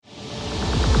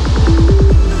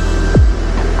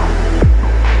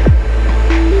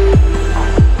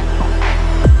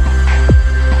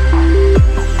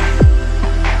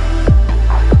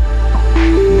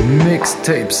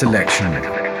tape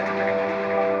selection.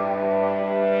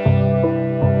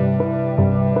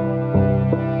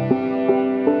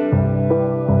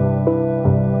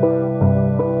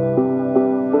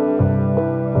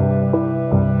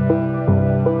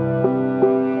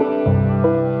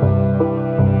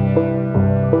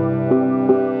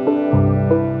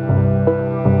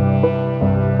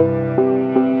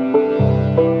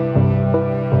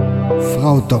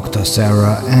 Dr.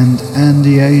 Sarah and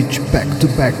Andy H back to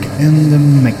back in the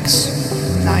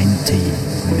mix, 90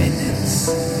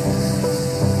 minutes.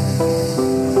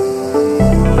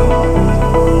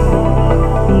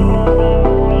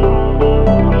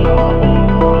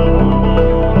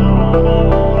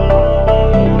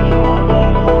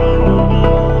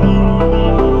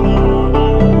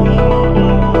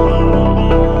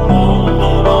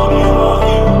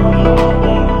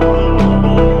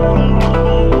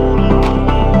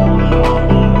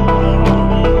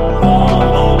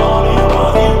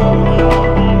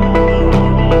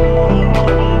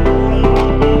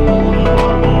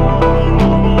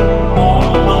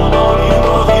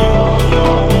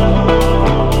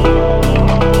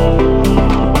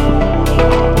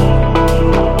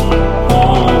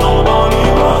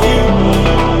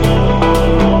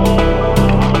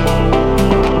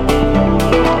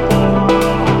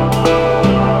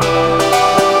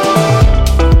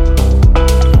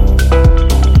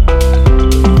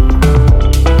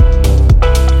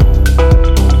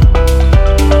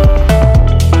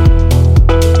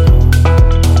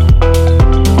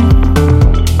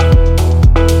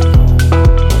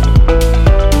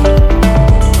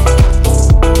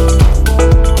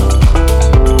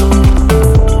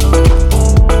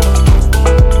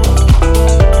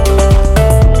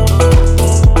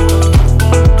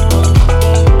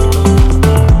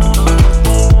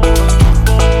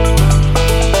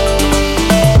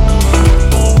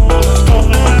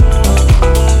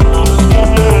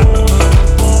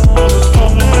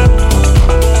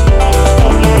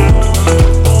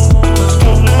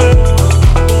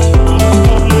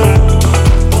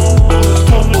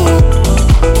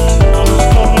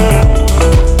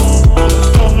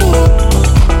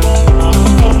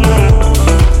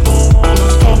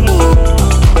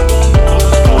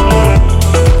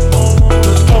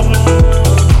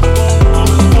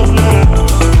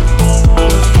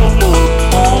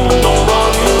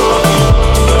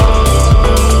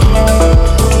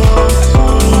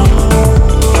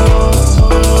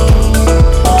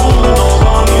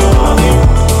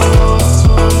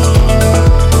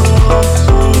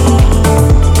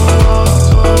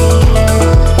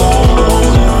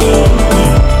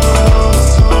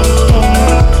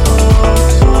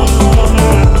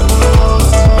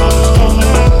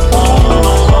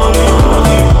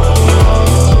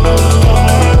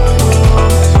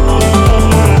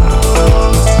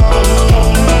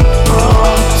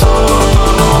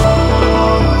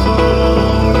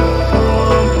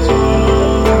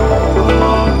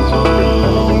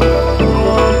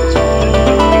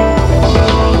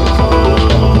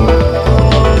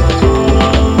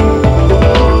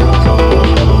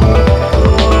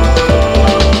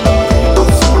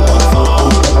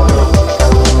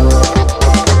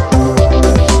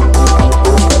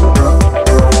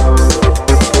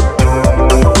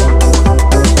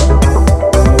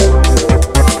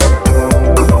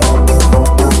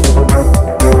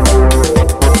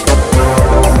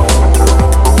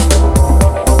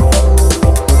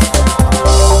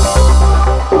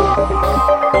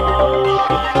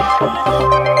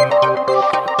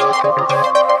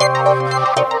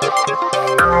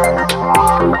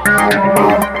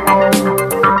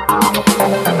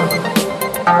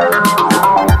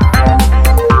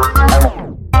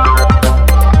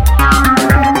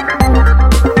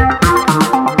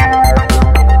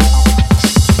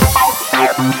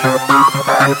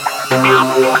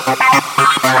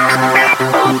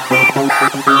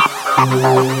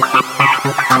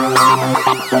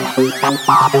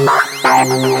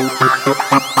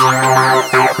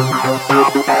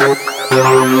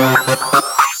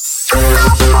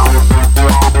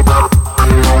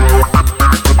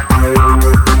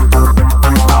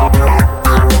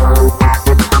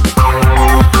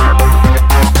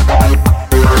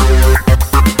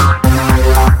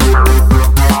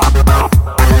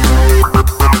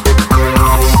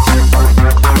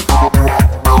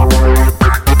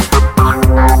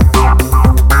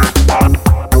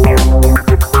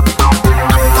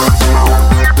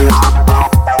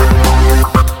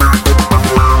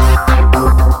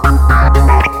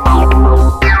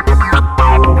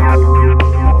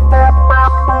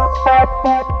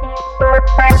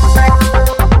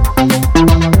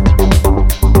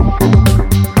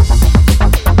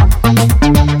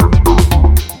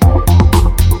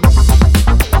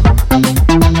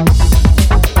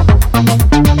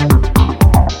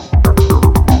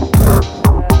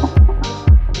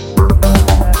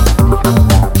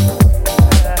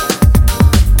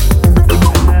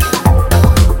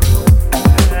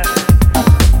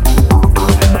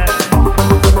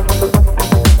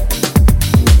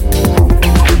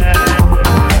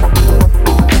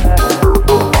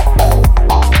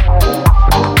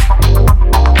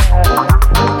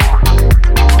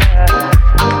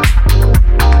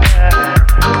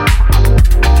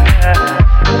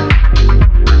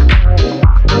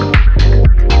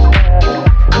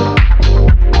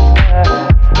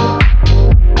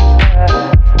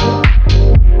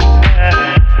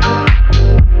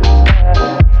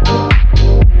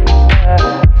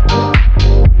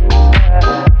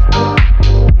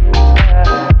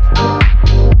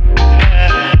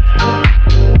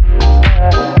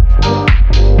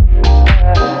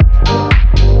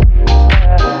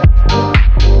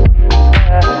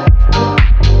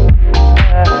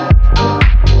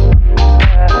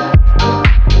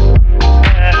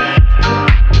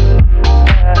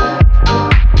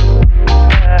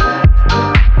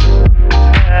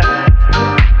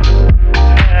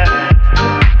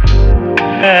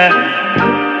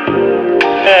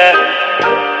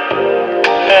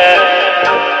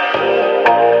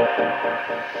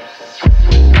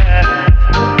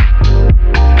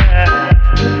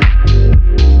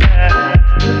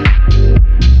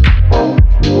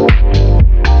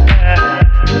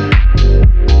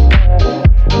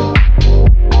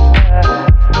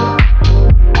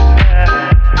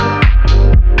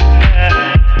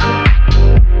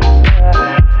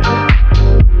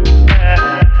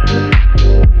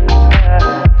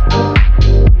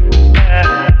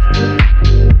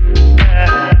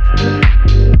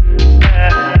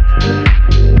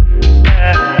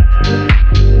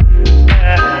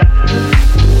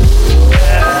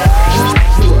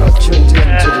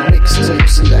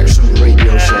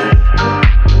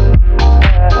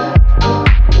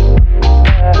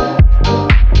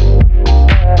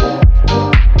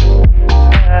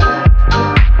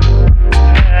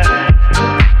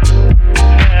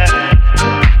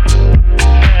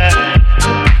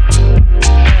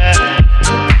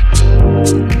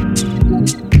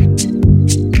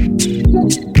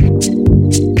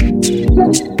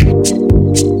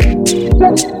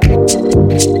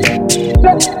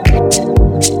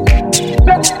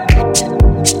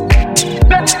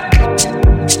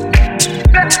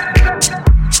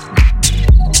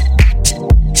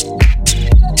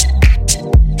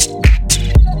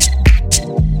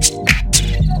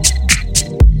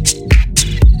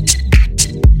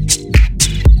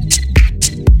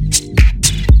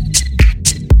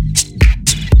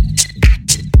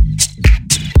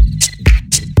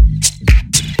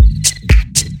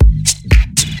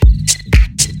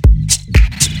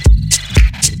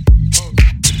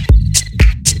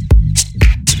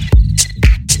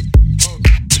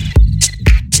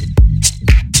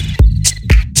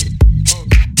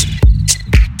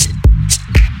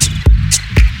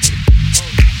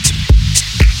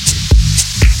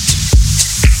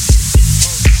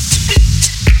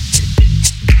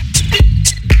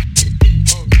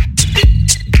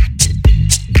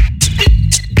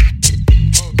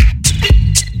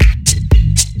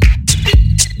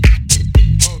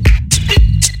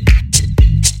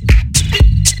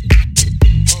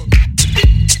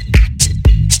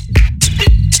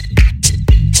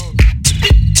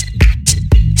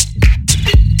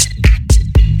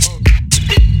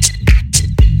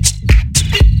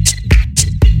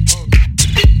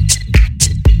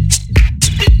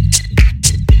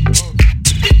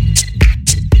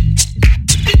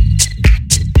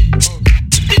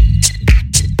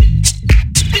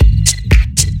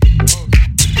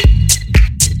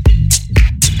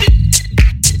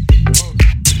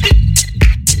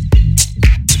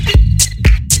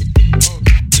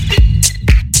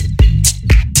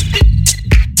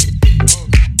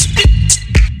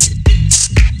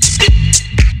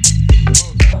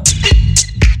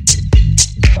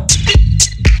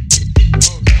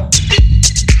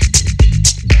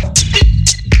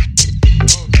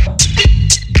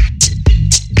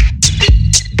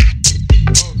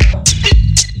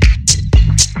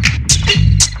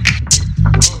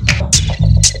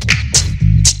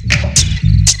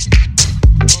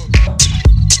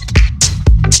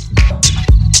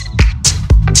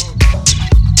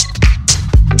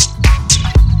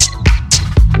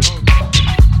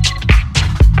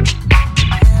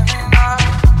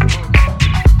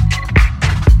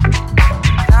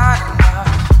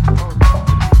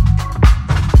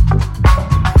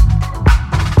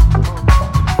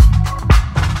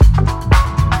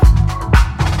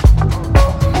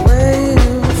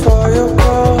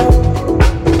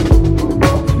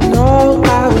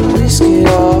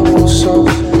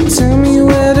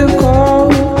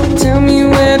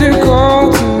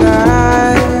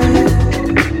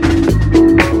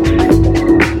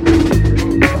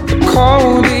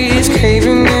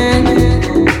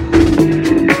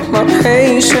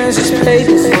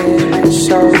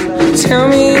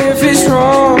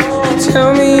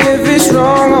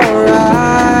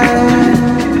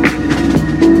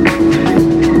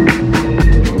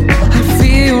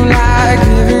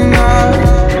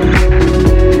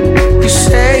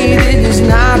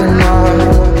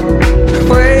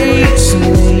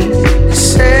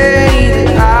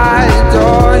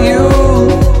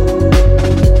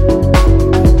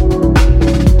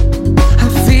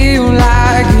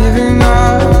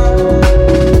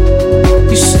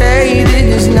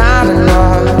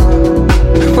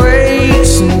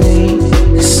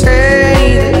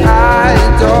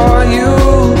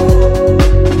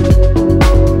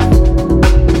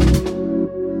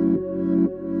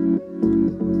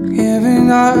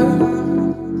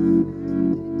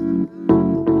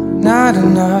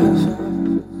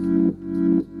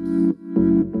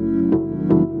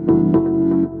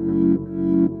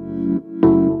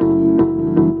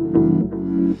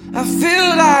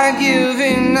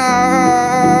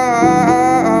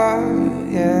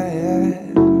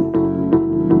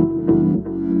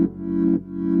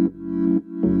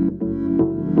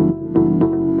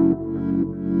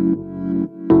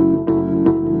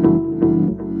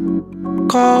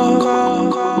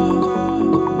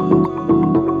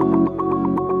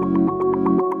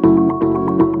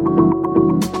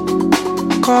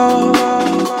 Bye.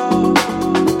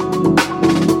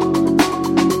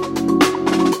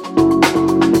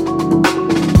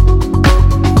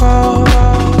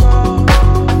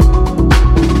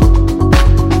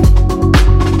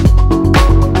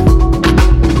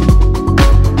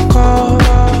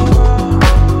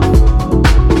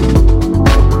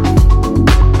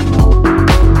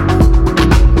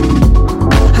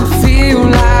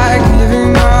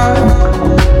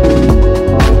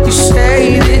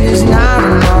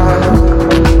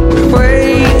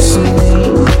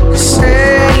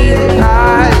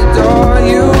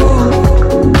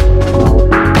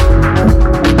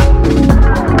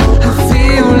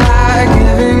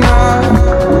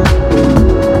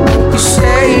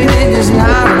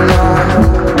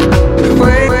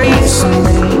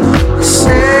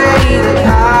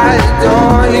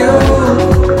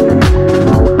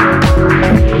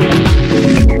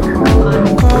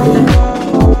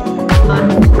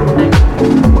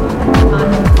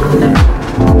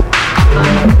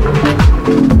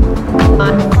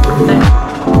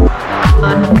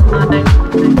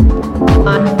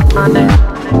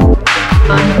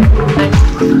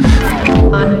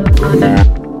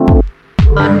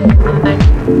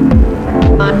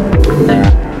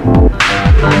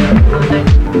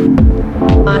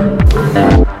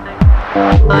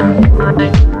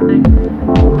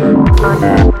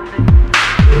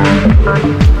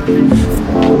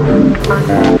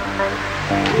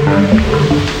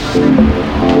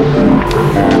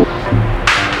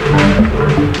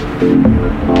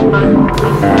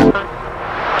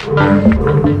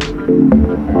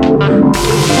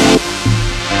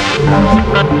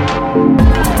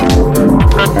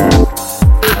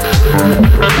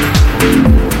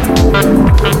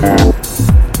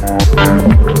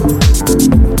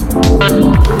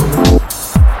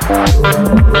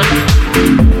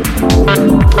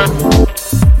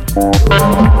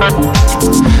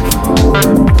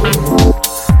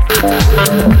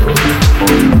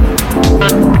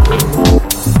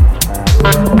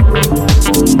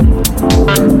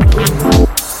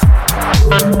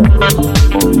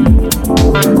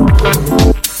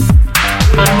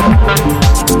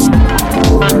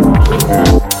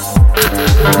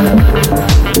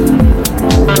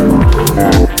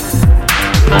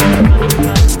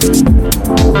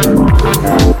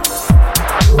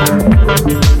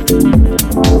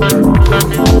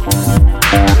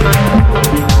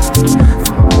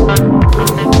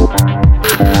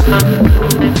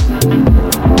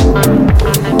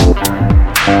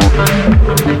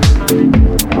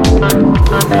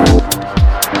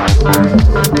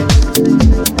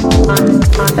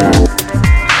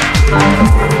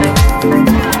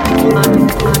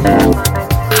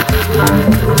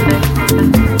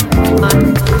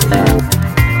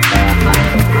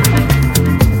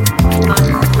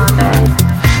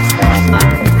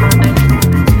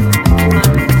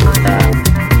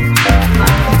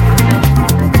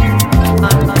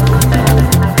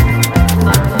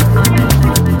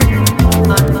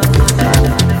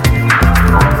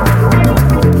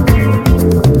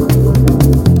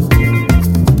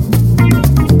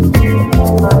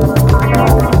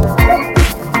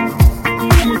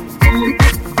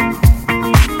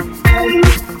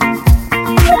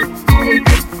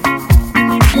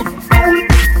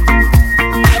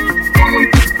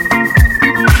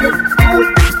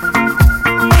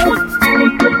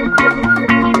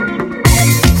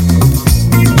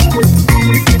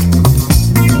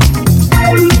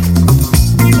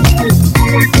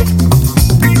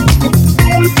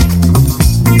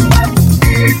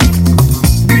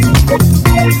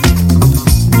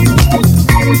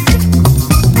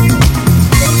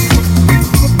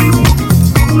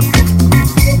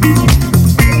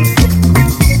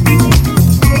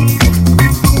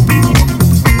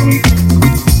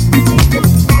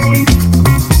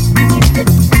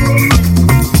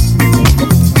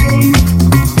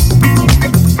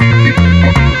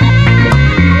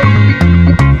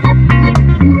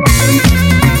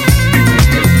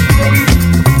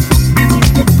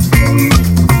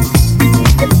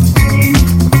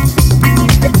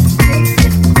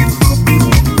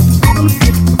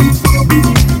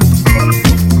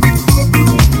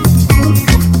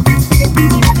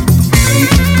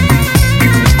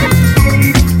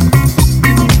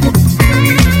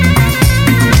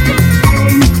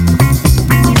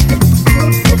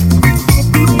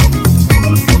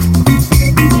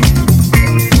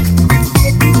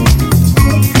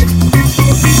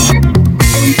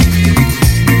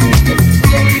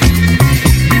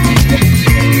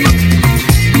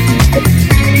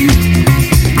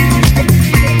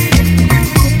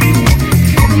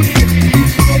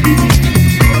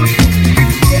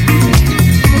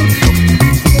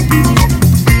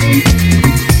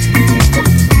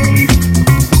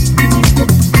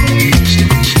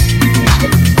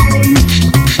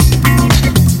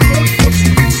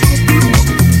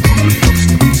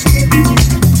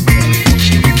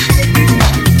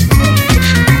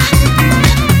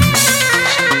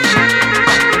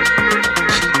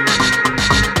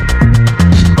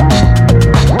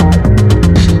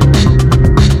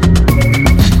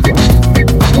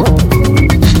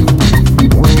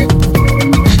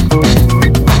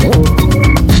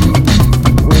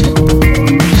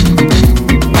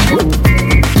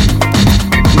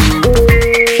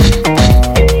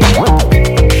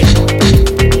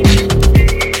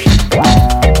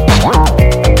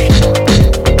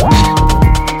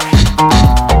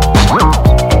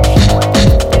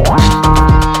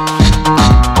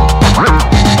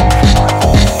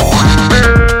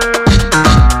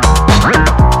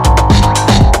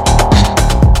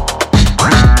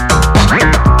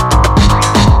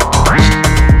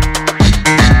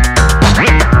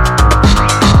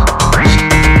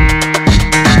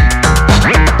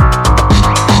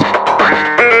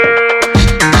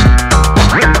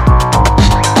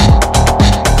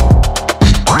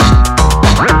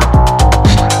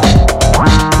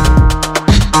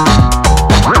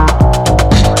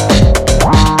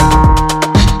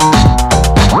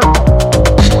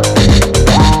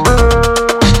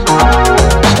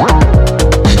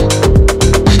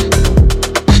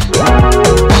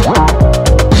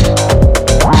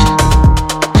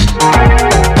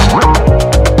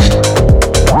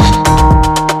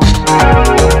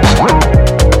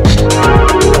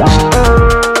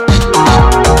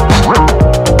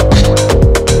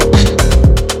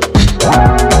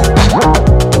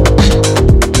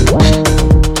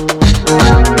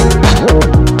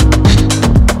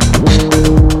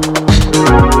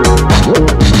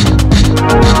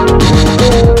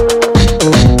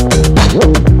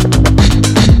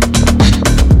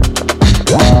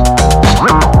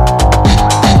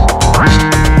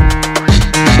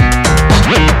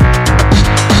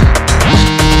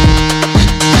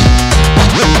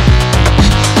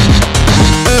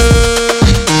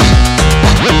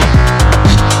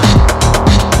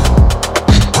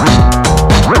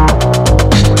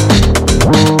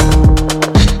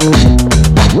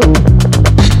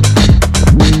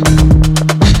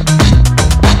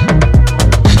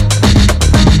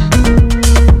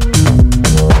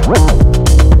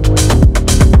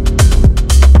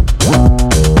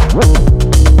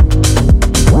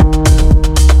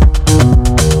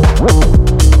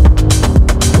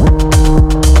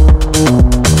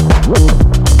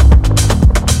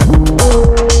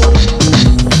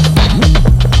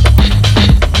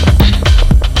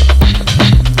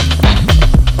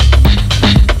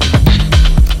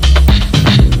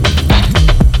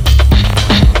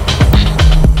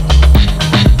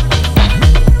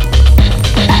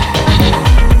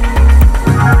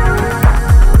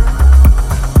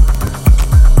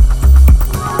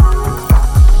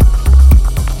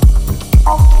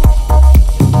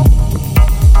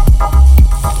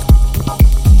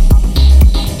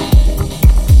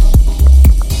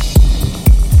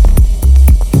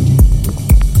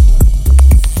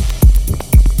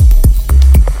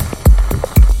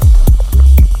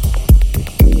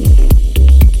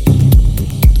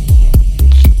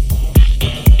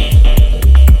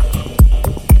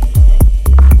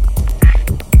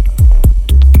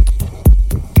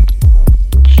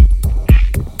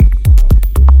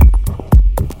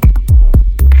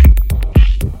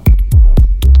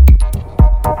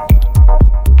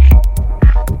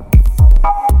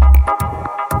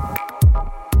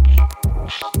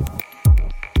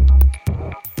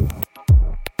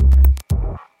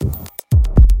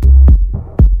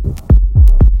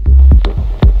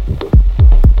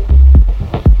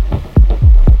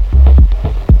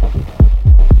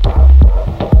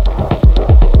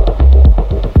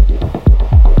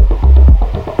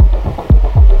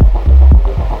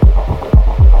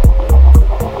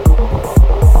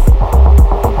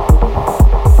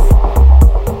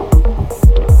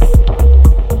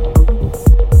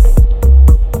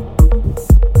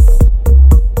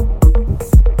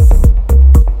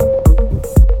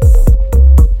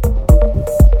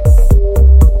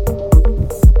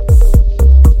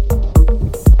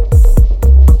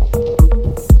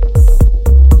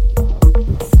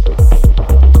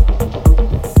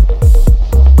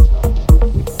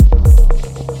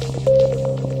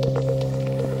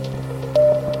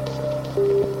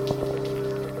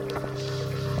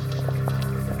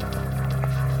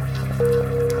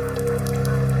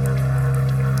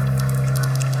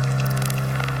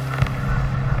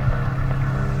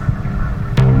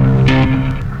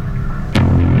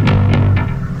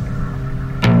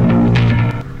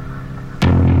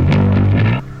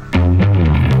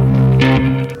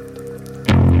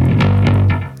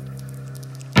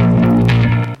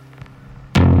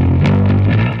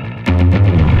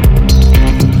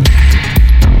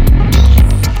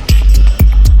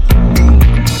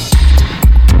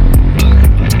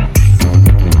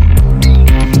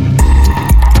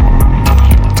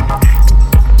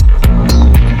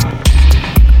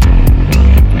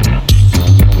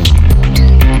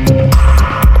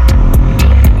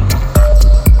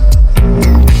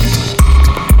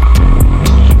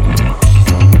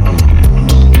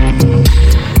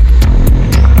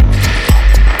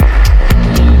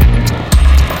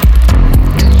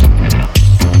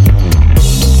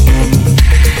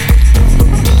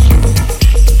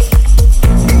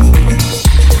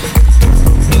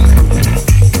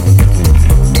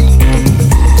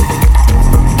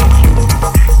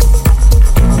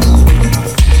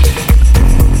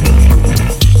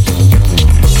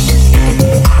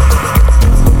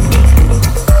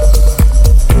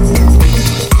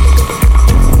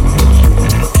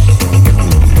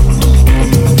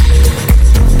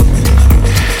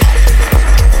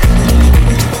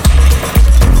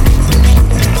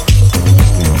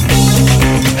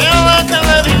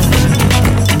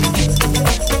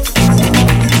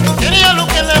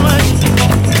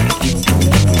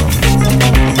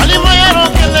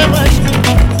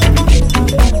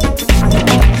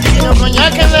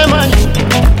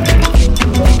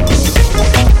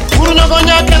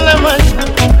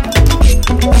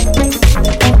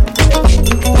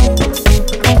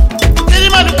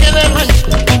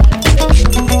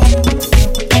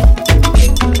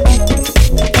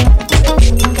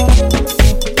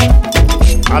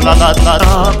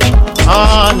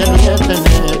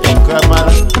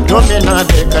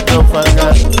 tofaga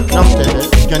namte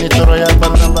jani toroya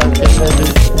banamba kelebe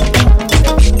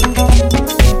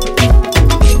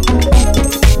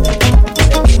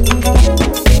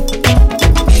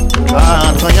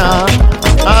Antonia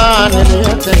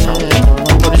aneliyete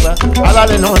moriba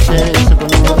alale note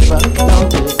sukunu moriba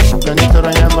namte jani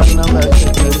toroya banamba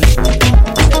kelebe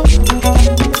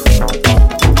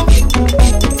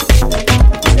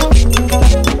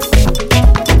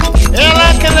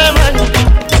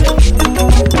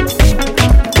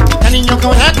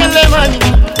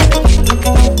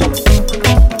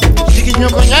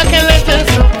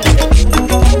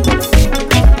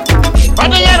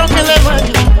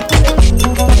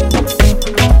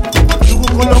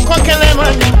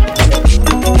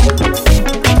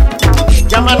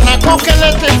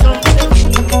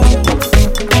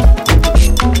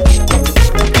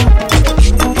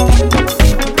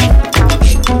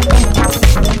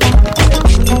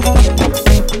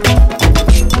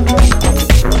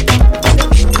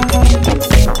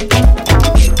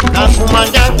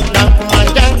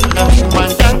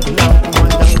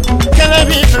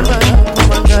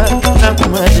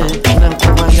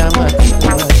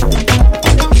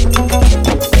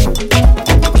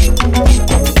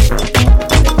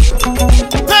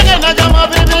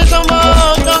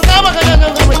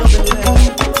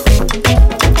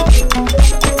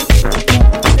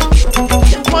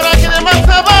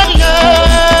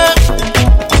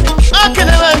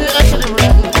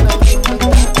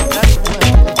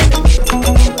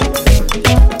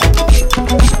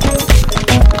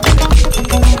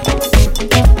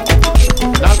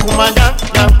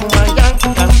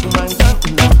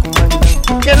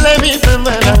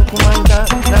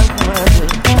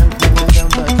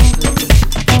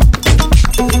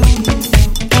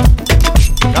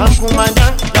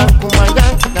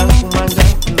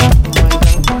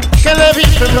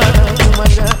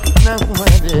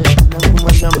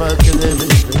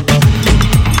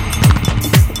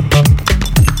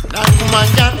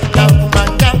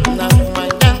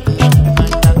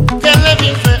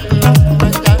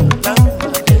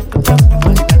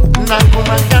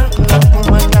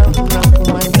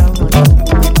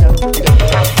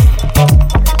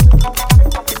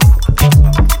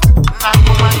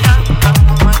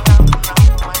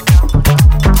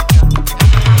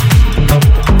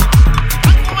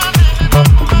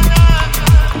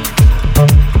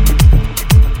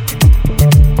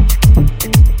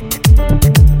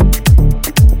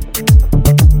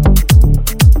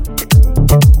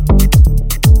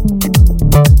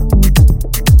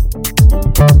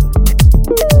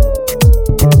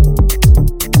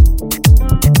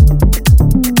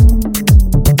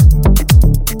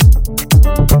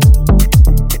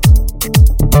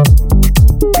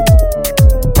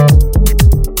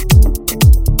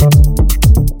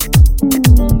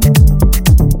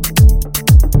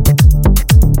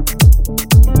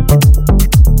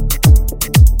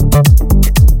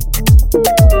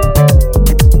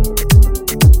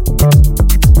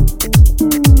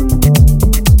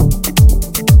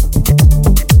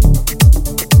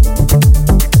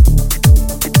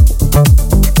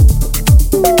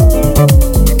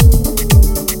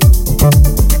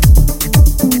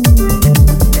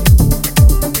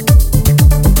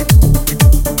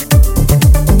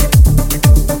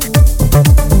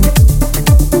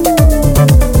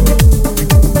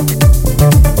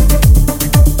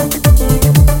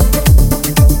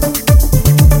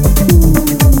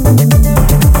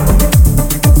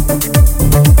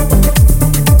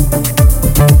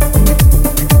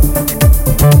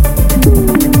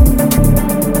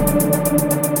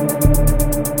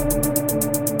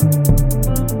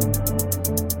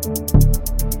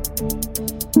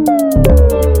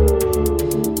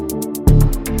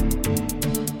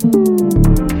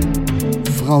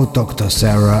Frau Dr.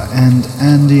 Sarah and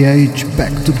Andy H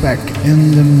back to back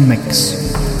in the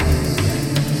mix.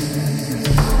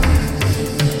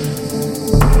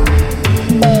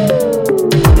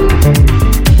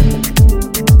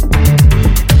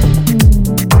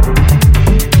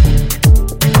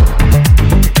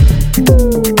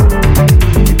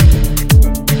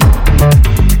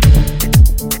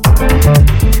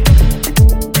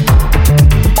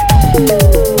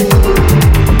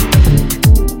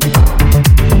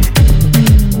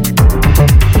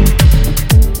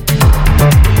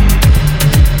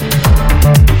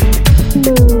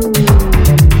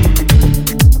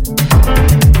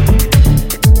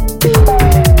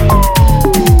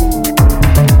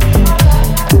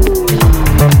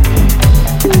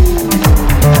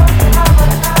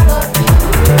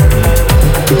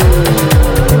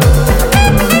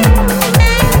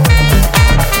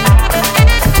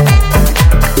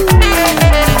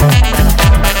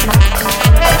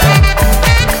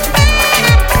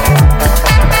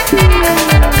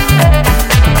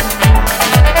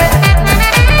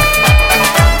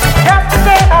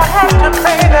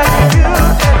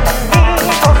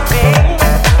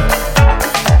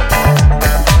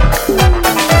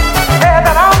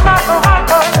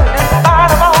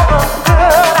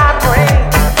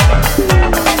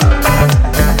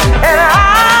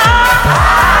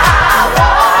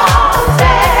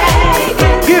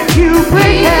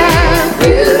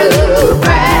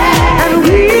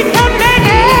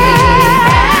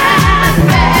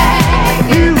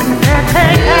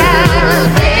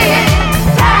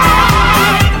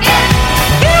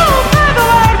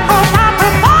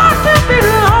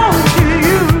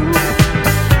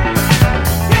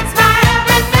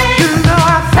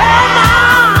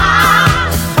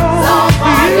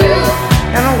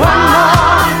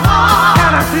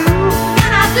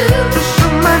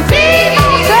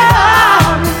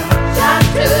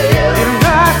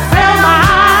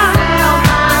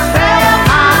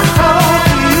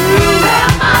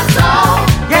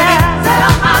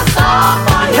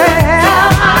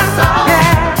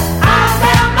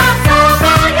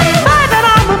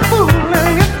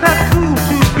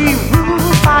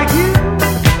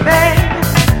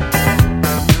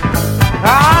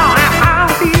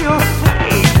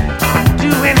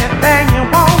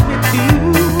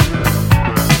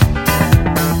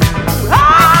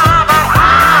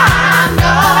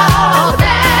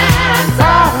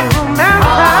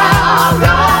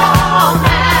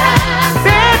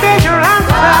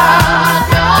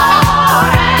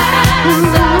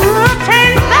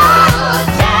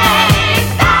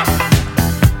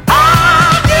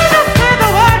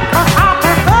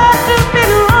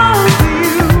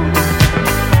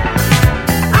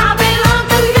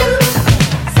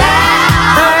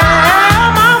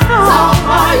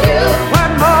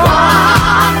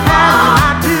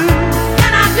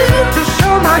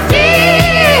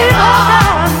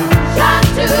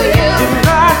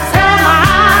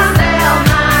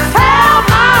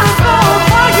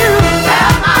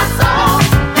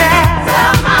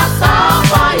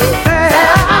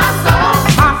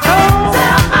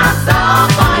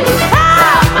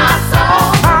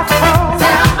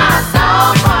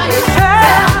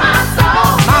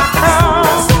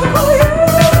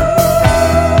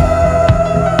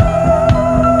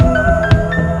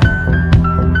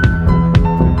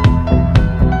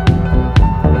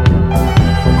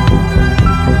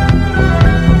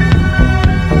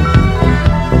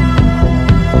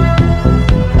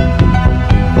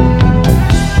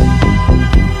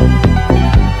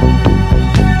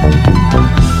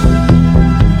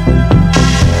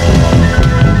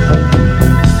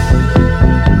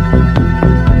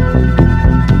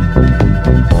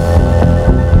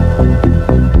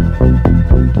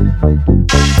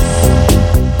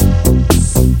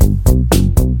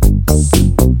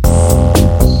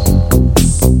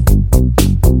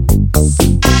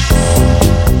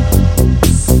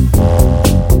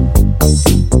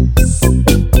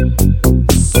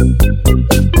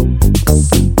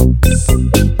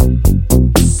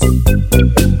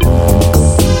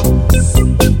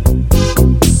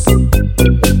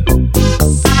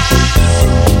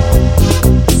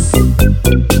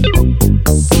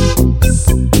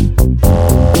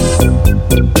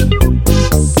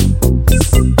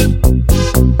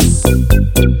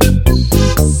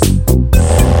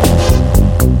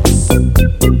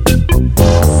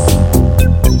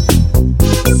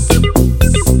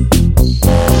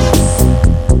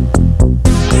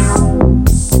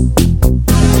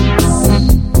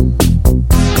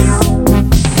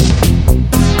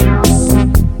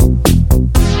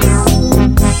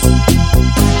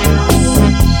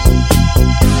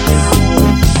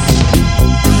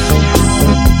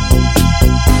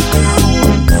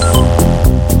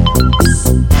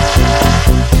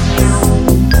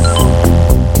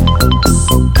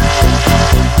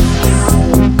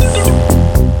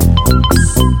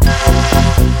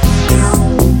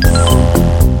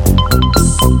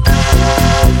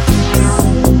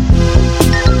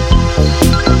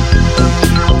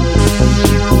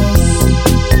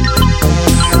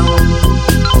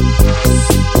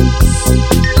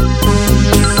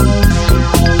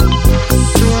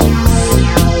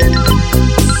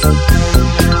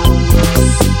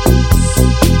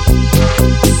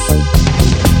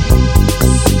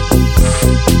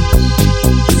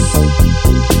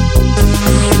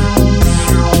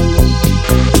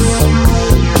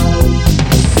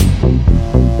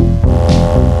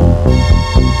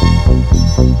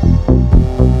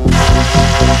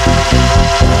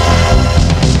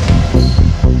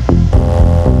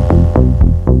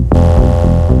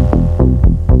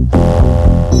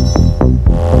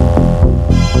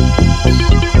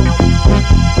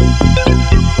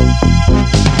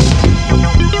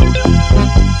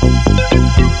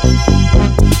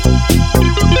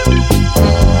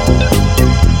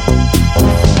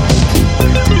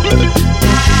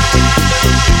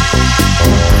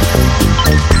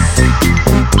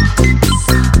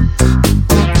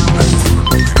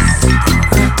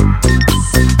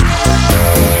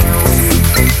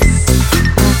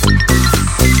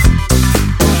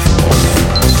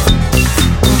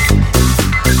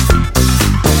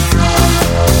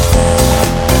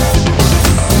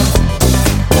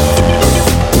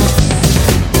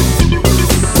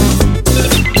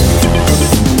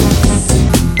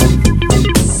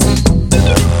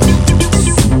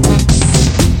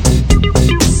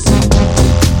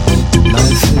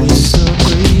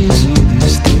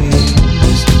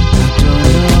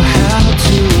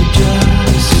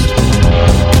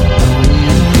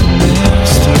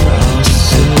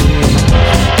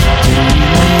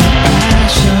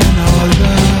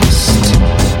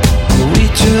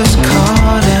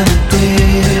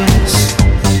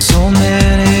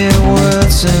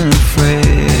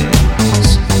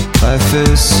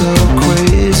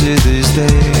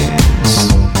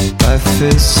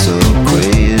 life is so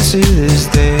crazy these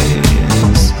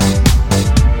days.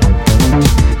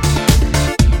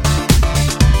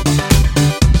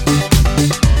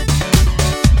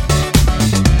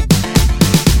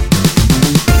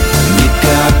 You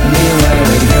got me where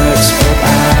it hurts, but I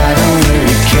don't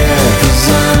really care, 'cause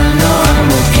I know I'm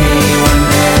okay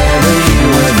whenever you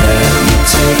are there. You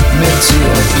take me to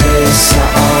a place I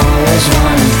always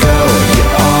wanna go. You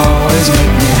always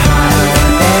make me high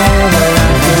whenever I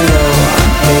feel low.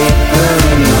 I'm paper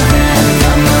in your hand,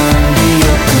 I'm under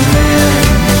your command,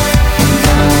 and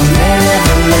I'll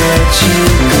never let you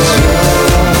go.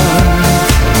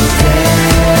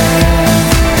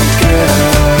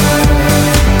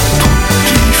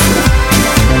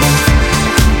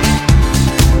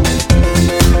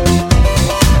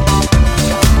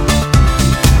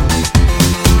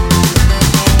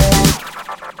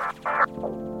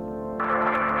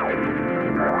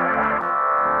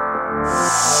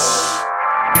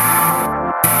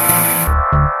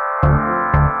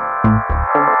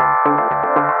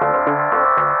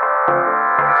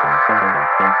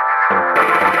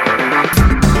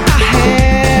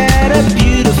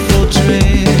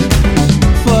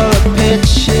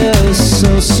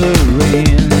 So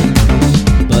serene,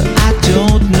 but I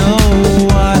don't know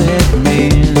what it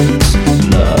means.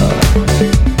 Love,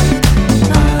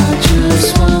 I just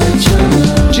want your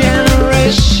love.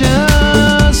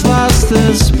 Generations lost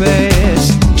in space,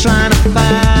 trying to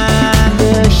find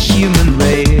the human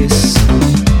race.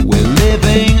 We're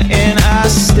living in a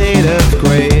state of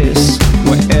grace,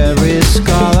 where every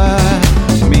scholar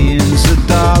means a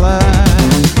dollar.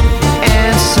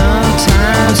 And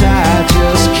sometimes I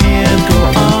just can't go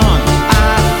on. I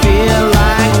feel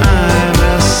like I'm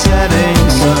a setting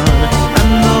sun. I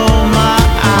know my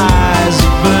eyes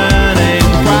are burning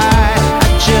bright. I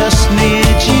just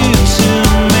need you to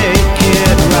make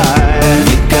it right.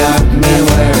 You got me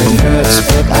where it hurts,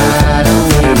 but I don't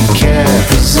really care,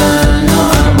 'cause I know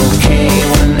I'm okay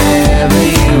whenever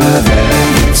you are there.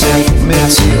 You take me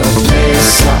to a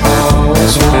place I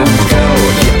always wanna go.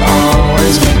 You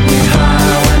always make me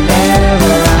high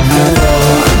whenever I feel low.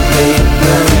 I'm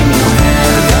paper in your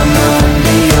hand, I'm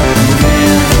under your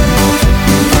command,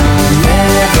 and I'll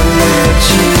never let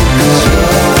you go.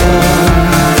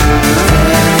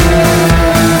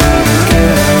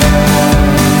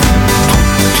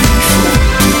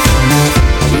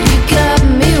 You got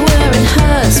me where it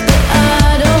hurts, but I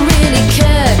don't really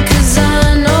care, 'cause I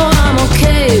know I'm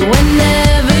okay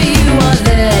whenever you are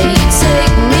there. You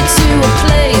take me to a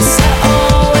place I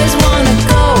always wanna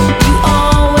go. You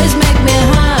always make me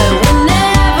high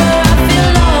whenever I feel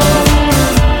low.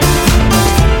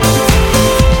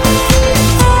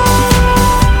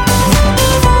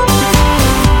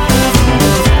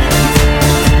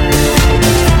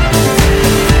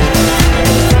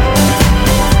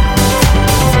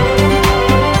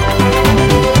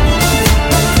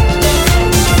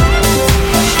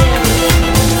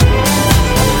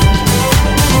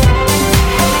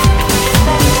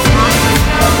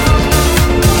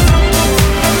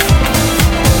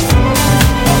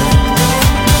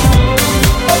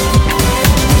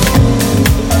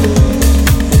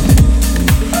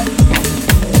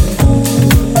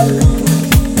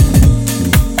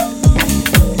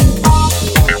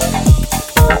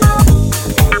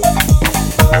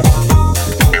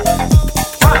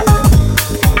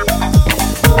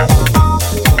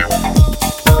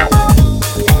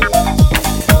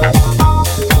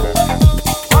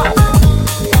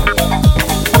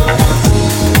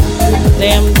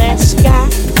 Them that sky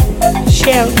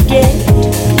shall get.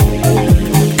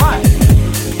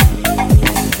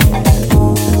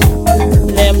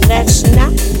 Them that's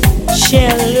not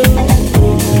shall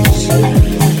lose.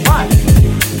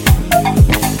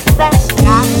 That's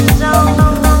not so.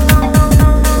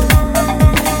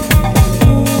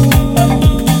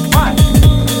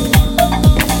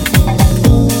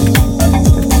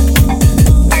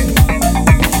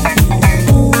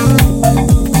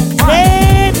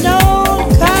 They don't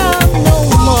come no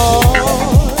more.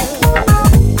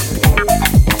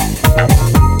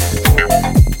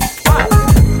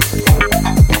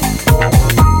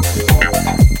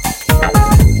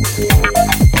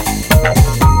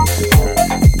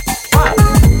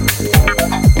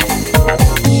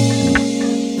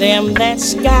 Them that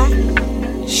sky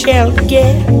shall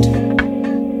get.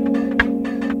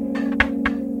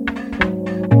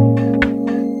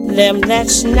 Them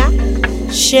that's not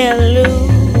shall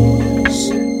lose.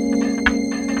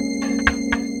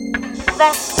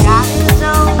 That's got its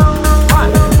own.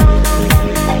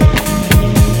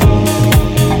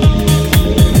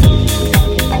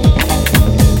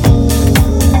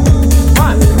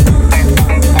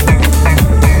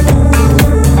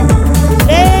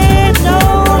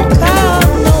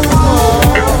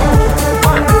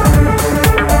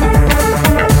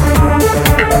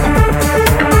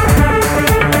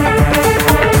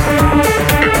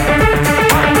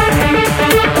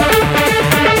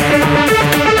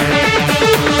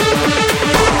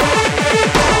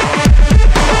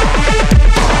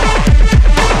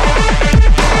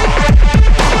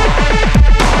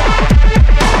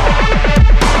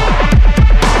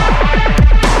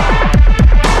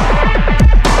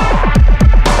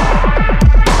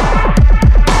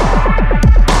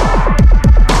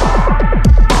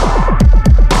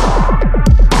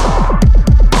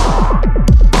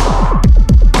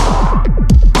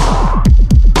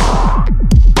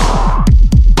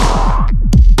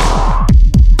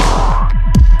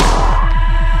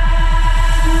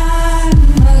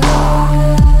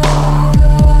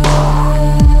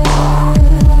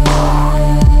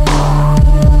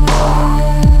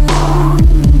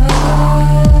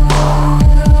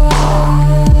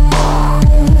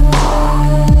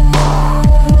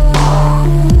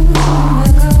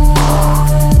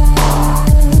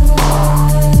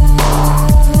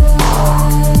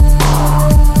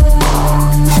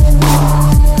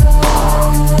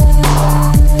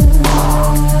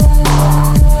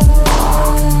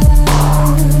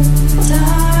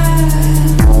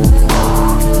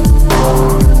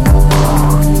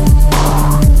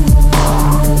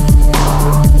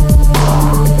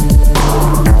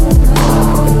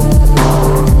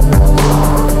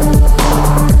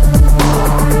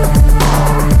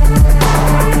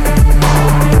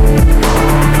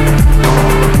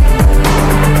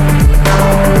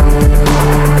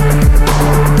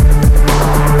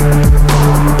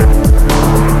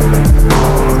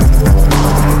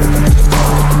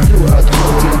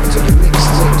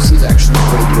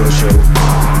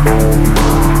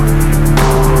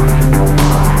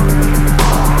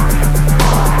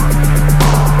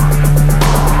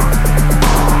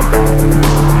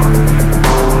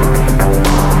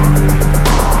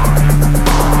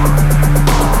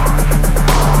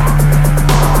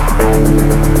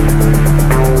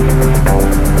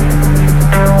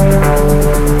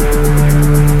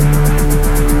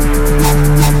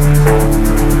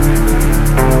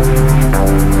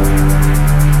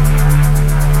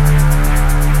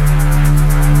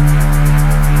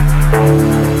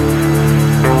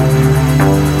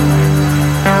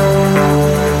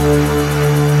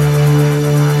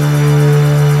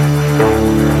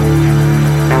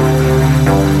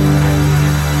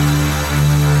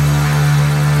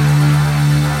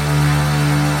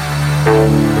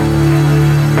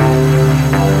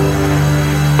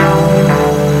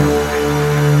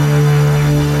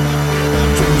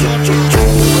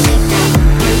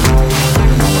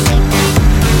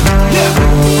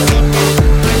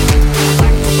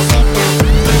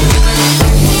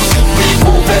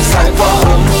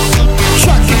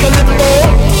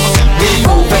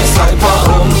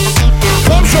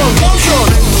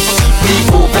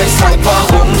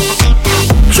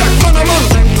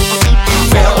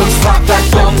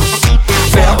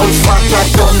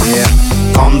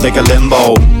 Digga,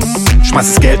 Limbo.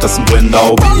 Schmeiß das Geld aus dem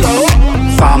Window.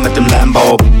 Fahr mit dem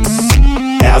Lambo.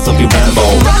 Er so wie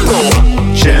Rambo.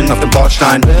 Chillen auf dem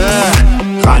Bordstein.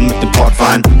 Rein mit dem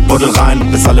Portwein. Buddel rein,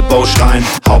 bis alle Bo schreien.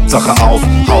 Hauptsache auf,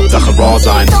 Hauptsache raw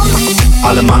sein.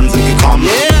 Alle Mann sind gekommen.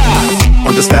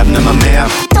 Und es werden immer mehr.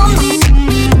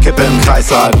 Kippe im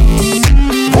Kreissaal.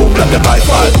 Wo bleibt der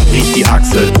Beifall? Riech die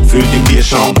Achsel, fühl den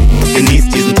Bierschaum.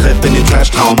 Genießt diesen Trip in den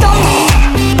Trashtraum.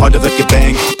 Heute wird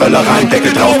gebankt, Böller rein,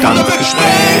 Deckel drauf, dann wird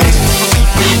gesprengt.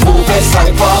 Wie, wo,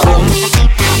 weshalb, warum?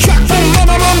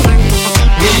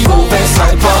 Wie, wo,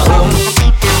 weshalb, warum?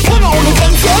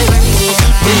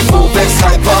 Wie, wo,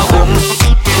 weshalb, warum?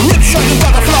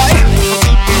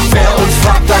 Wer uns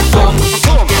fragt, sagt dumm.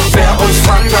 Wer uns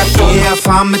fragt, sagt dumm. Yeah,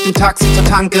 fahr mit dem Taxi zur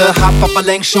Tanke, hab aber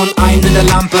längst schon einen in der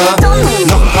Lampe.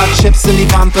 Noch ein paar Chips in die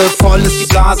Wampe, voll ist die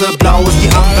Blase, blau ist die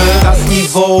Ampel. Das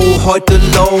Niveau heute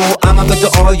low, einmal bitte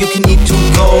all you can eat to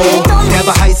go. Der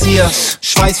war heiß hier,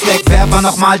 Schweißfleck, wer war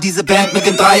nochmal diese Band mit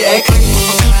dem Dreieck?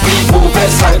 Wie, wo,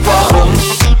 weshalb, warum?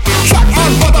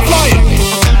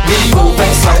 Wie, wo,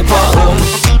 weshalb, warum?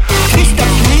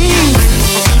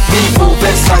 Wie, wo,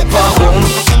 weshalb, warum?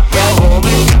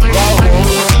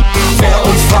 Wer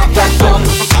uns fragt, sagt dumm.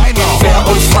 Wer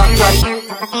uns fragt, sagt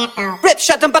Rip,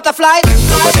 Shut and Butterfly.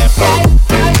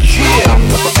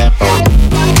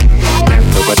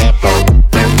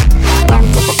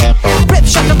 Rip,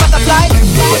 Shut and Butterfly.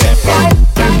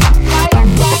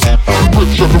 Rip,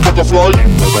 Shut and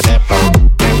Butterfly.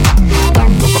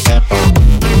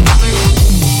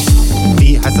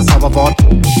 Wie heißt das Zauberwort?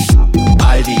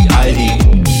 Aldi, Aldi.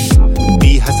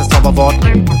 Wie heißt das Zauberwort?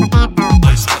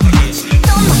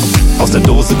 Aus der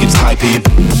Dose gibt's 3P.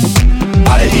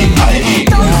 Aldi, Aldi.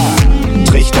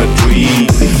 Trichter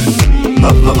Dreams.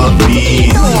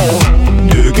 Mies.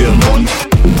 Lüge im Mund.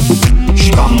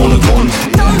 Stramm ohne Grund.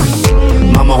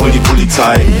 Mama hol die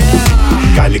Polizei.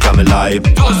 Geile Gammelei.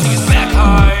 Durstiges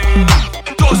Bergheim.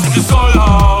 Durstiges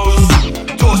Sollhaus.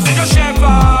 Durstiger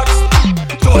Chefaxt.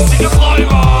 Durstige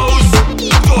Freimaus.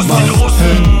 Durstige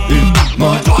Russen.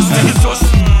 Durstige Sussen.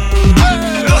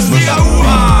 Lustiger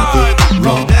Uran.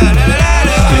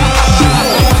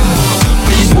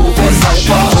 Wie, wo, weshalb,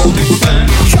 warum? Wie,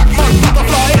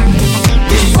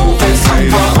 wo, weshalb,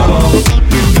 warum?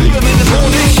 Wie,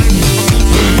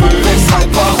 wo, weshalb,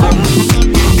 warum?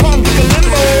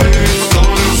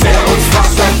 Wer uns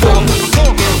fragt, sagt dumm.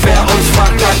 Wer uns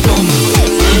fragt, sagt dumm.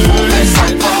 Wie, wo,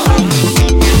 weshalb, warum?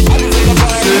 Wie, wo,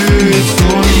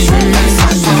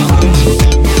 weshalb, warum?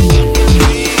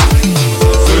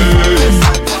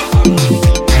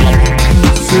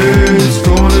 It's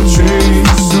gonna change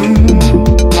soon.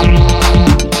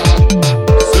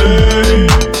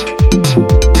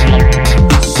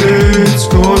 Say it's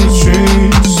gonna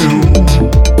change soon.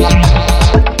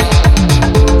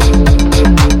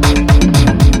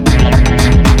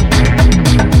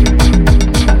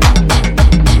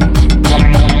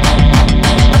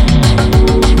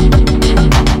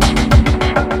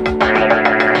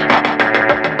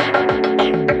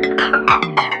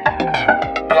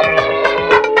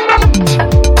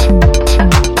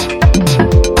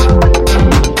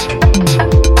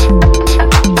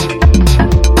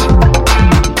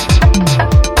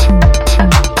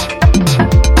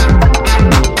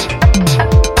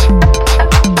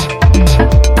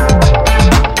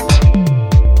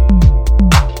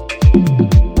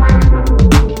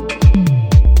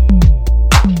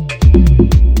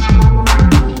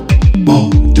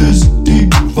 Borders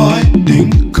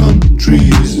dividing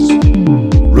countries,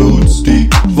 roads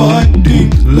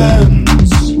dividing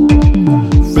lands,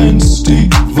 fence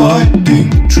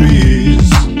dividing trees,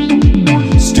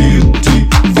 steel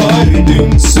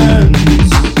dividing sands,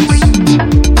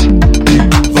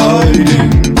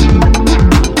 dividing.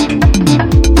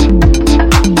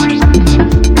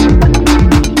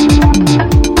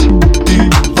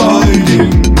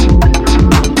 Dividing.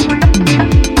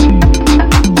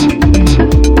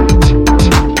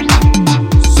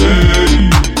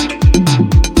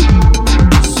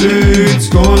 Say it's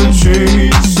gonna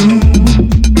change soon.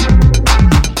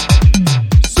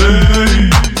 Say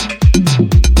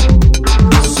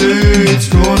it's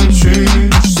gonna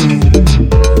change soon.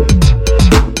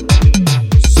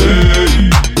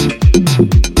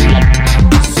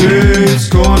 Say it's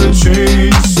gonna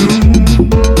change soon.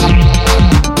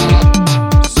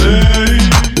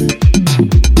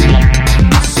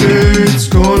 Say it's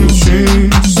gonna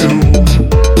change soon.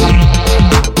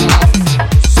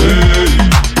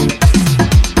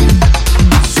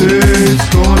 It's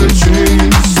gonna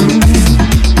change soon.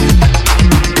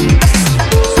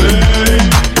 Say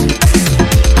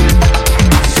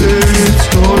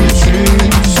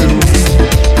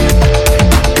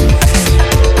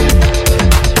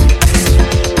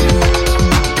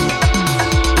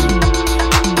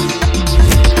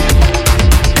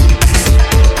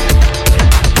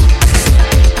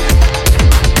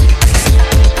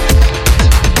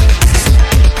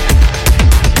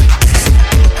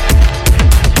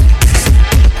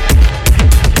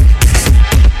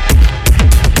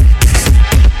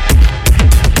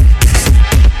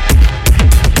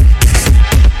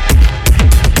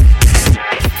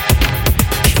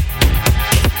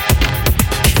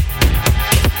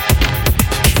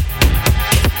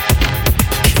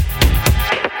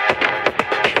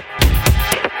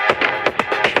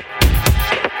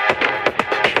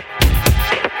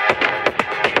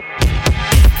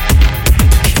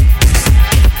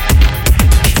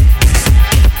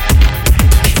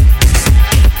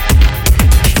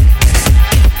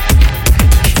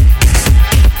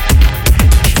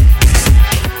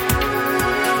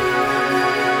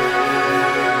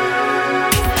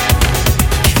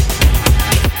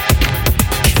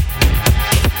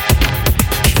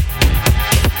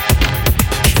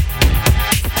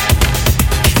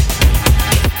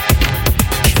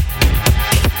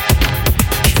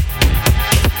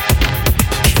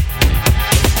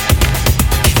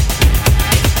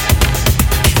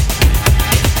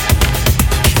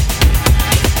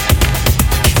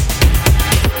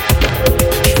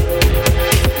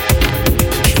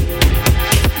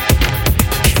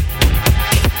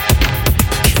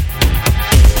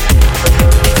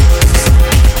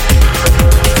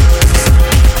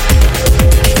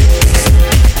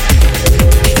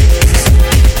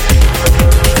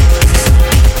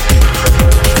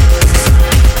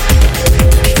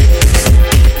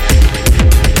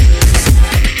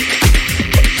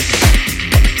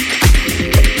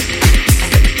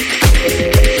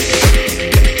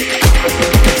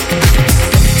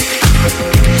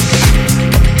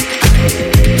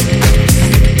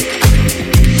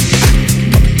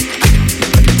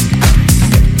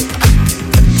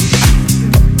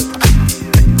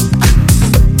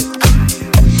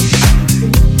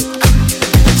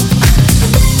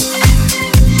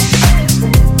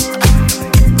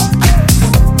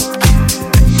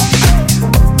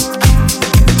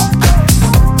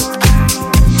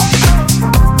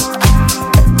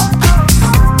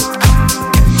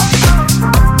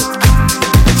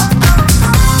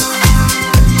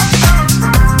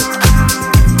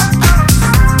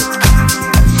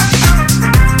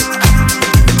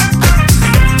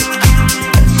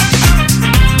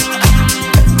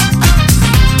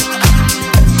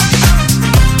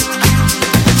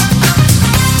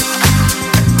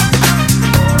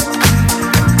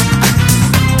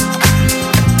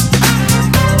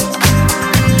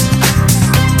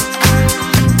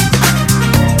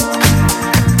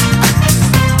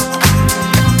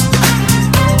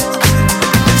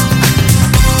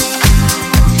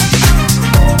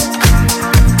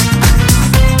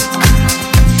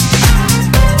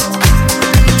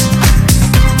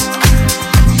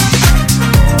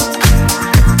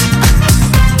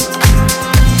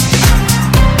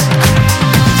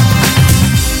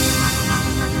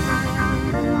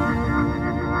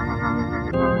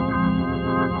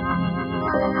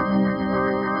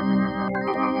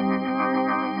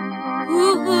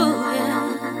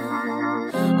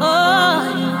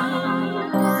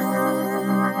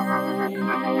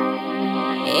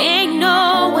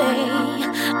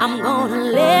I'm gonna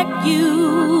let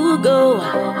you go.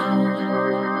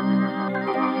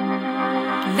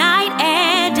 Night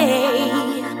and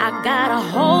day, I got a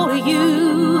hold of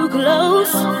you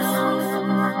close.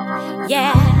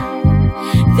 Yeah,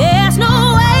 there's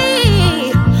no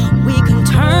way we can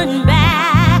turn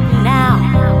back now.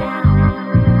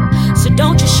 So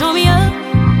don't you show me up,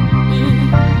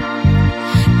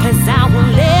 'cause I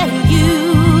won't let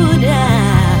you down.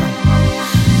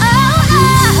 Oh,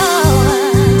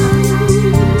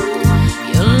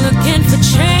 you're looking for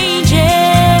changes.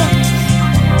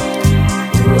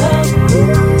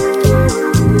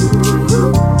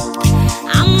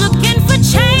 I'm looking for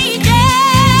changes.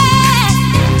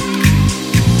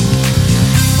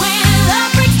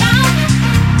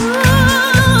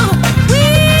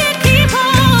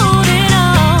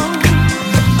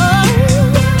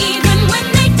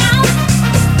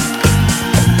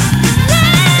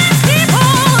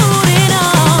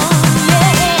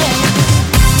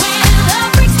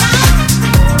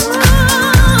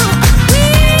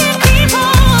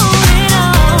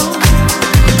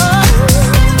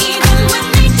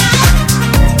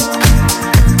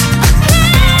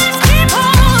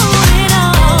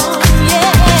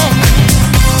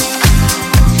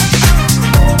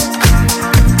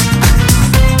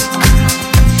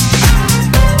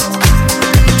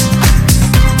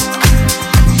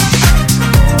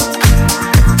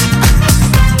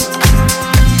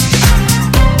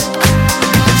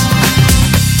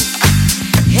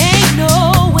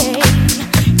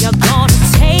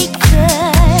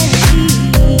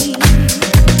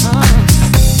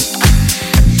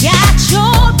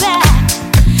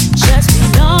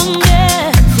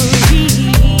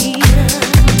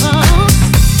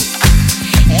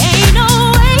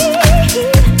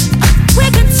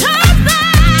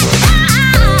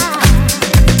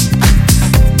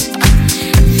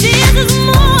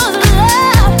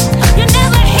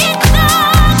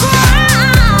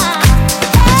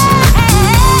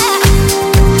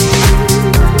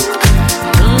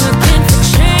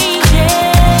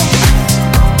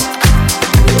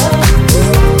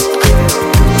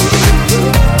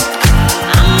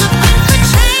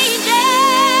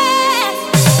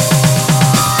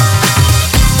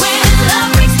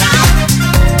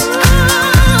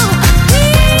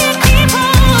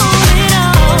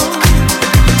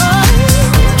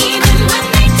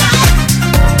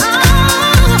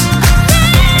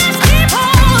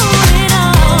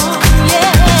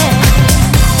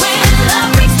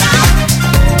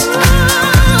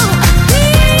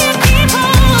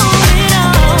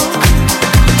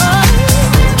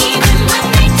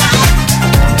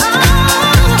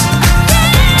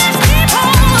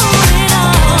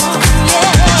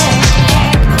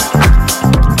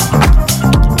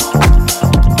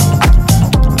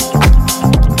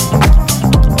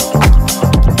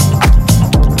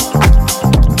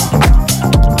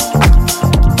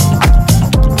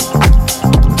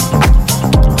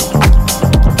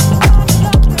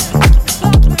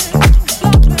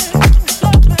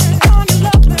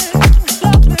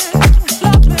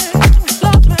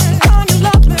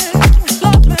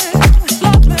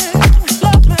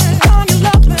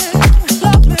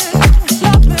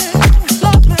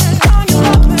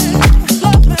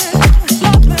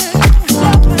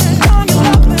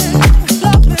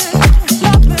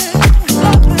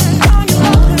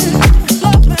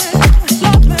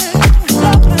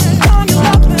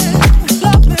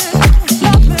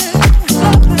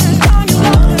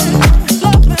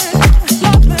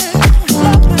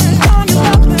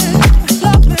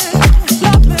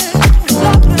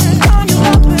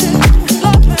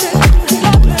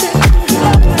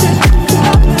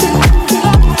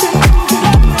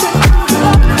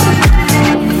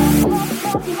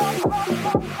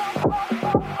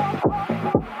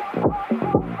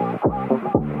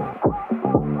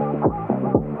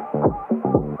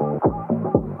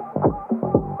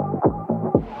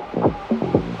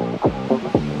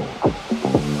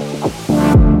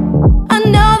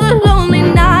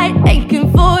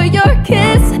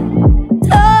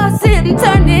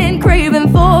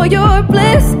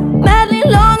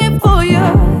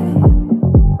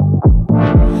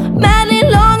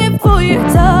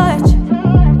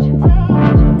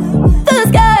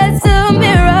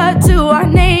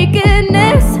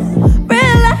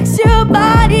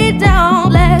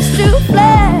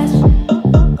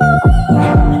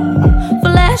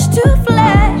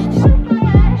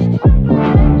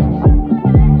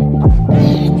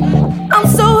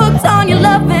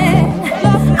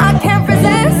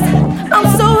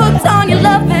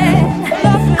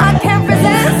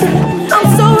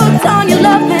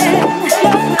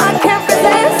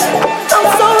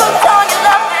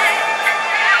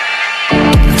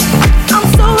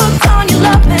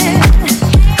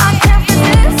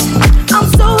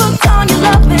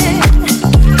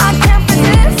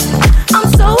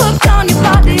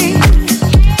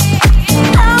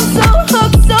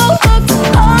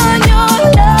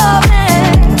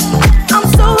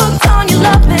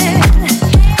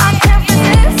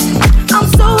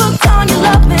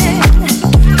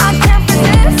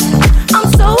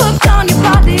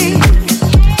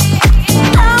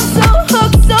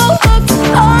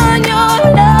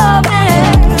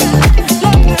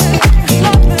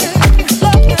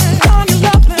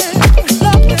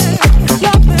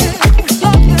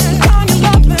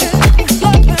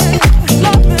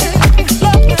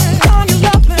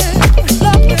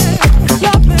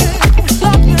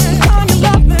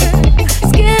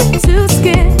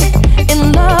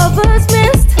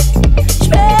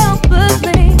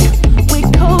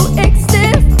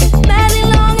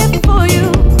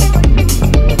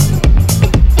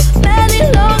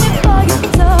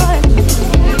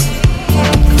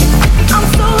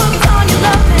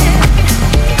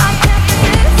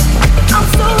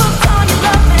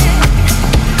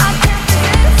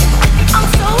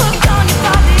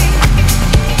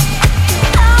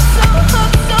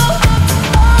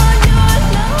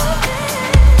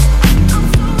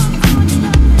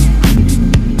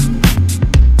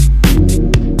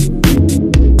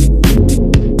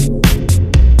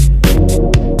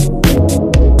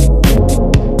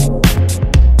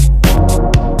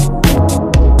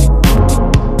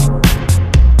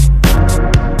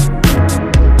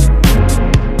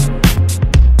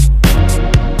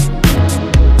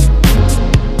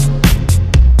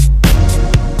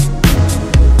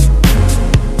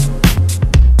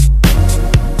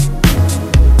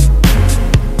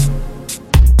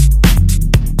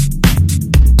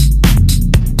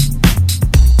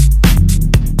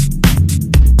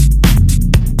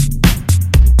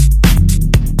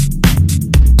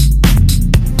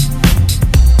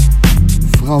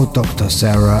 out Dr.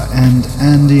 Sarah and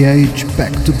Andy H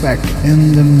back to back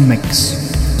in the mix.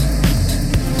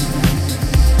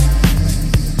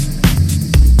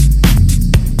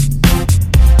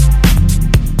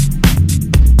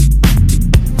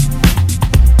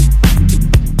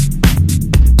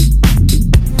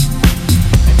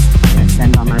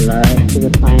 Send all my love to the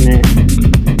planet.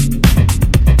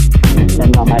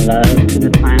 Send all my love to the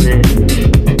planet.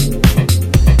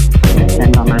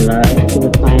 Send all my love to the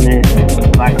planet.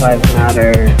 Black Lives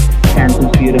Matter. Trans is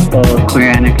beautiful. Queer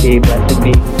anarchy. Blessed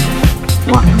be.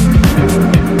 Mwah.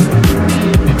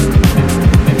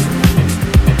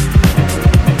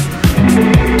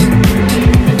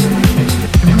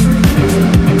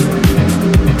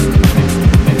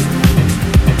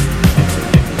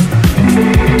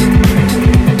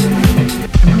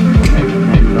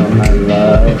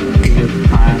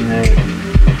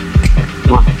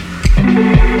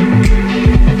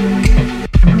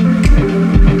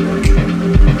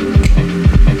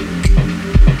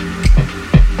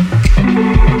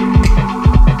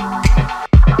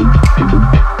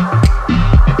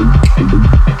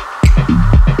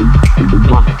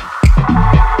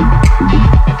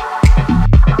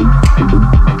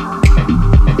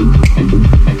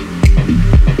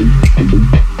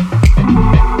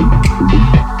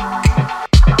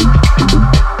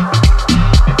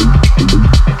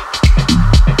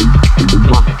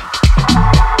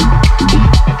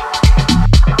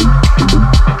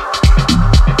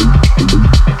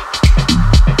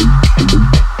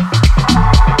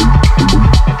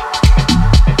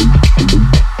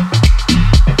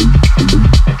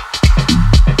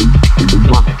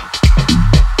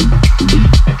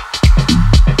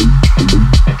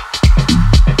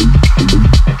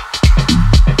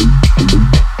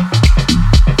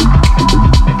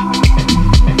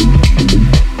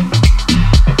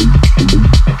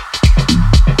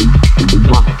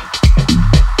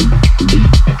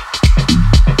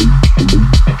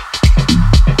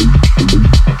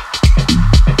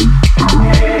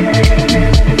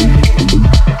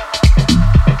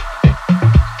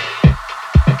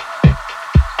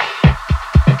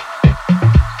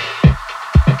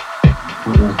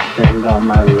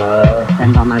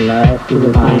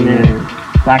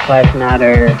 Black Lives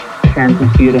Matter, trans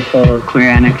is beautiful, queer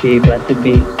anarchy, blessed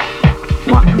be.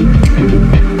 Mwah.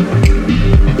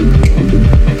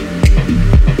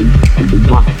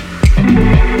 Mwah.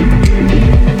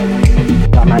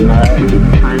 Got my love to the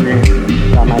planet,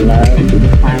 got my love to the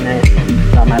planet,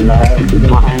 got my love to the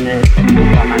planet,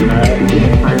 got my love to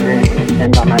the planet,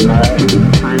 and got my love to the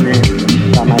planet,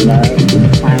 got my love to the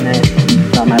planet,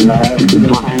 got my love to the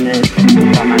planet,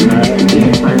 got my love to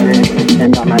the planet,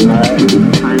 and got my love to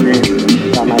the planet,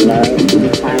 got my love to the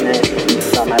planet,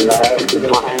 got my love to the planet, got my love to the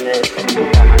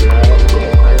planet.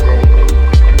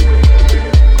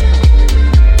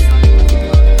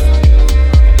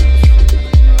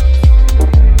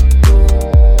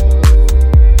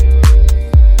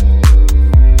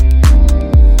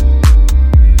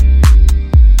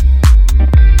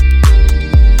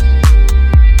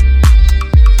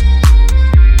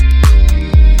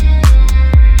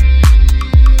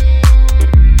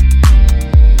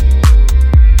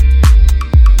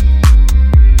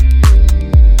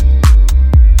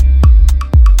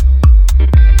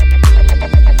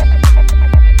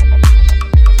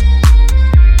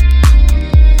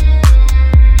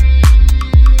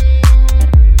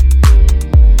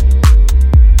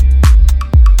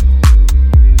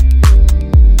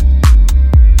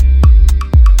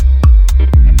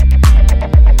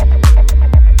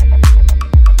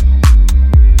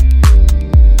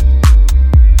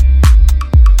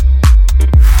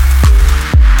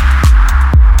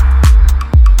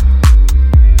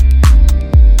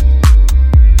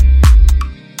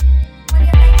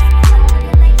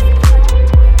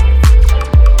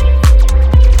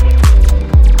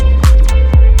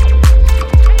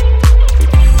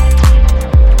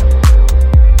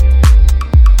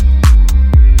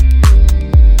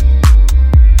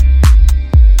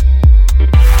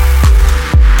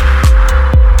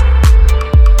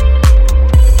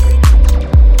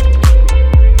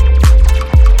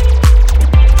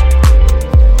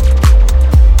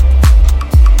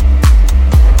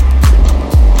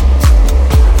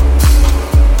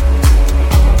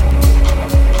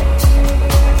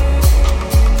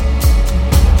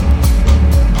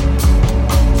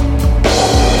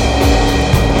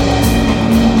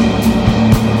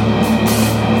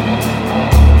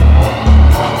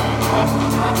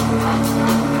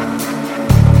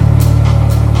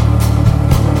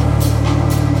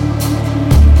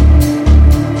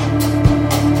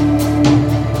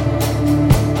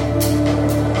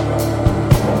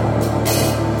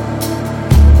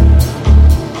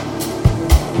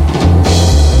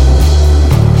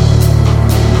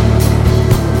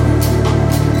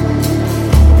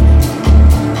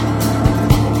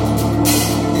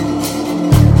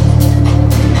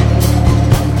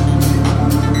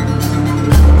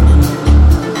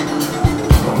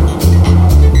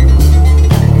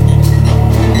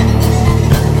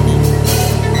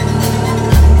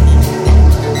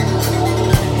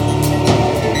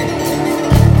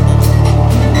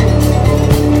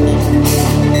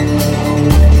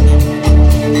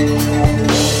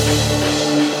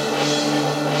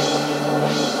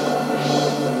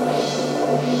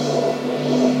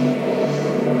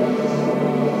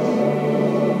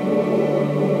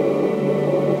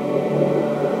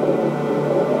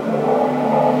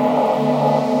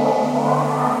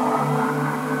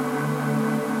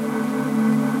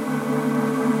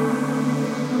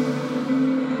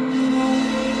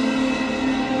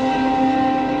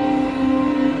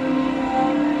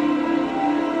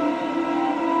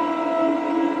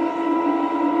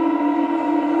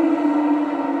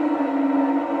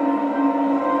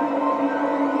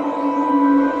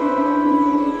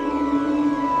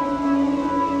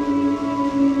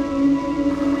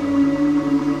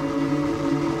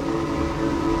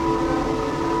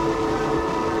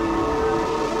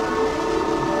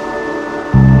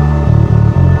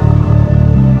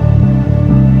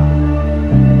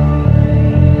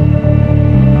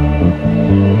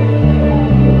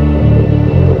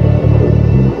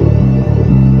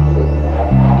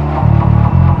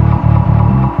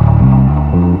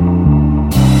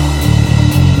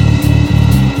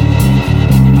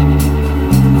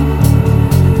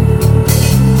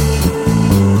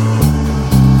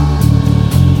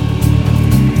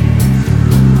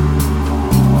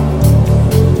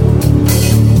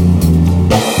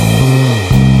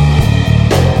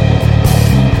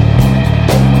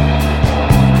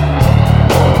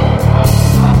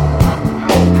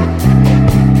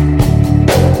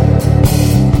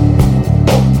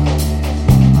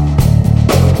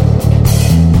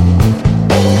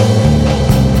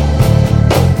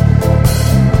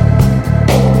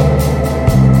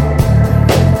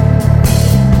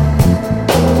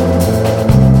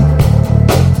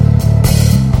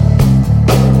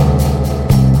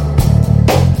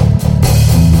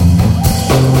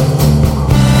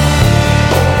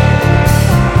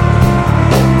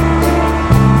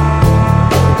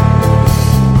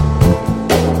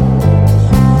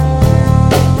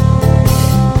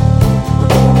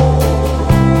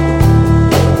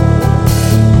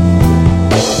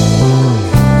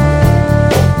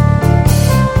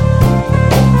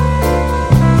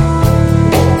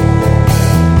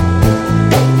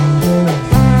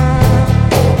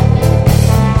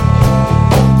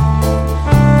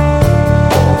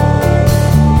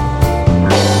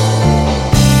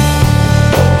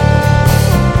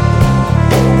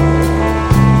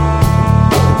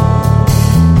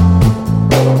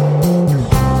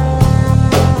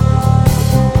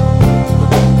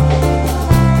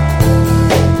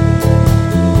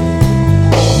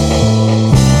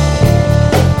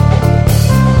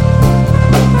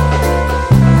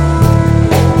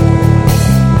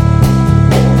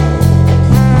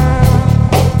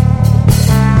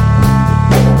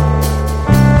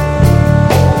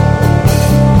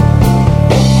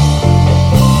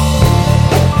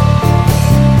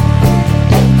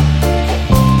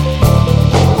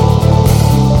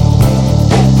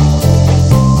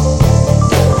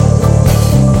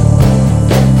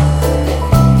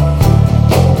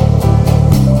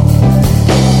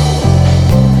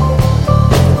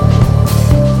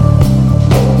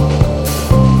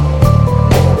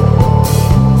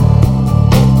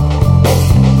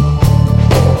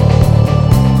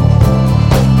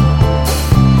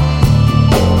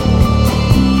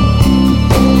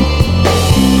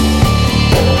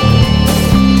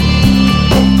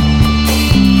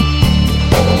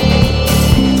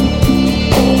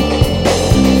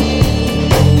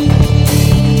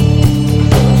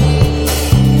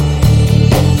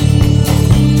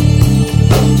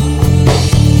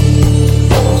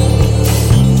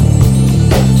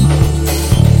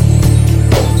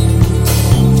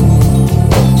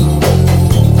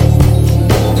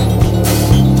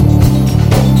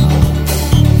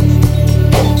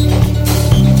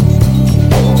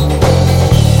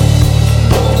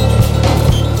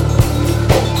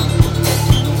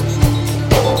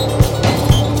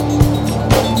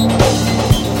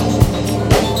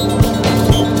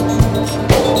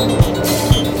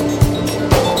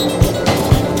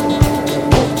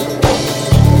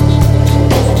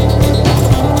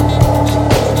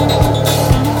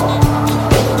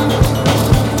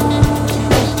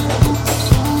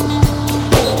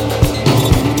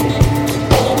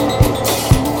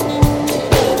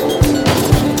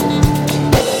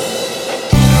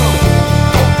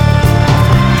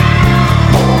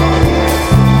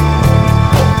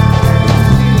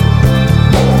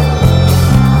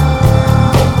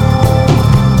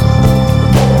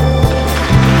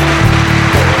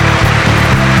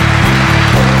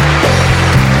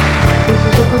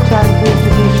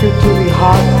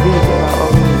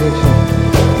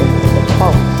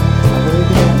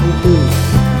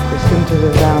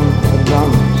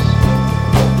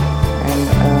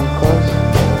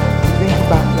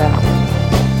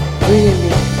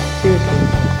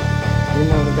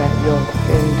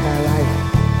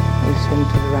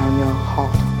 centered around your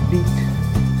heartbeat.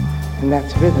 And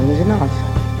that's rhythm, is it not?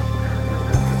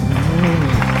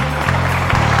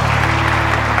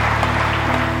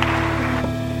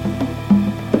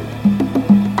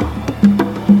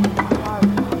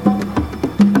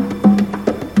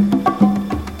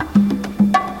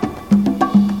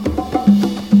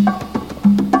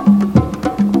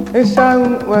 This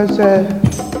song was, I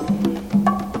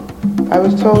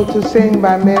was told to sing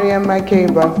by Miriam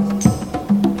Makeba.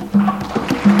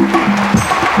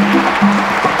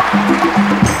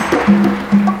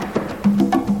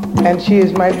 And she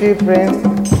is my dear friend,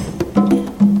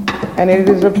 and it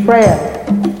is a prayer.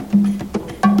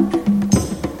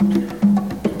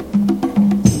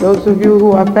 Those of you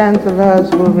who are fans of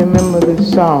hers will remember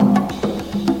this song.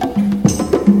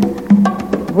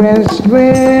 West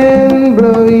wind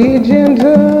blow ye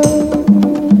gentle,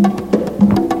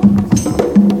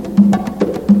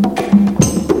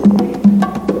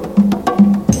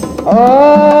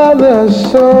 all the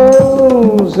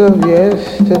souls of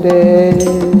yesterday.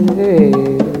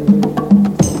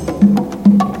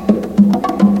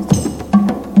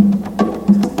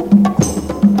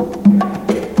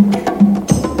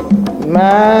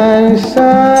 My son's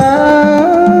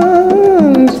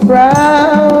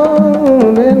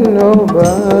proud and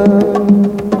noble,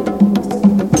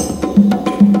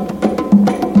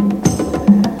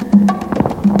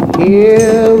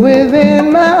 here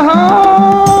within my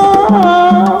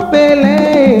heart they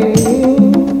lay,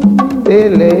 they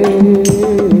lay.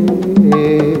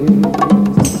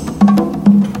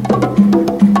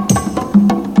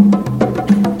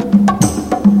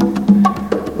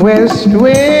 West wind,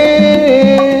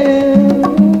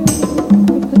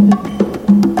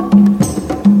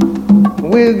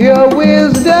 with your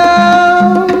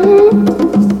wisdom,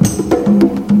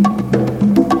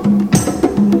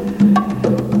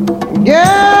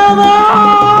 gather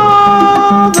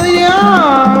all the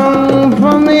young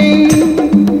for me.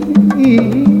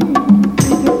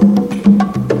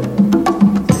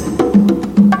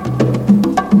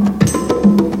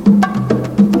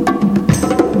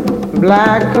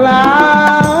 Black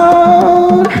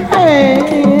cloud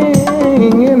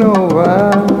hanging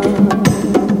over,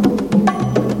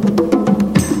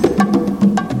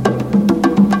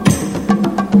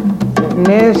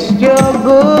 nest your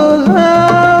bosom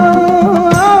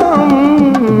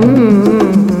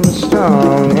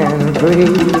strong and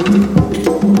free.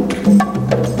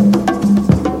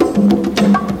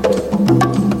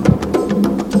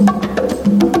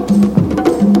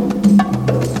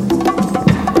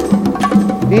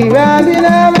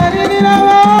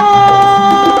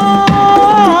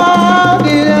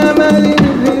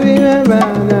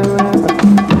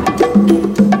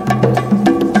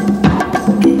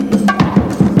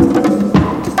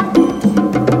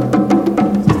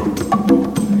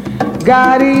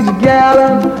 God each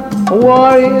gallant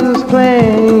warrior's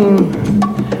claim,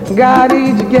 God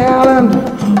each gallant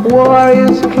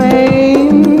warrior's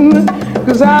claim,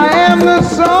 'cause I am the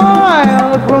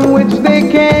soil from which they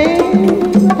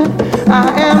came,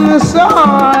 I am the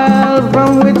soil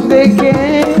from which they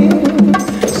came.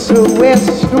 So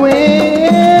west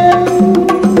wind,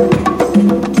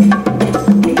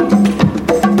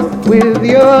 with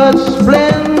your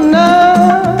splendor,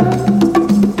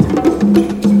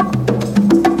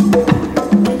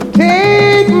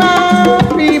 take my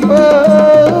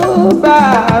people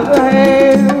by the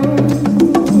hand.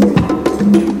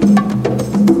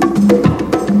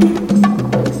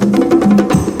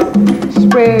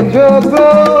 Spread your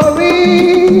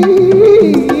glory,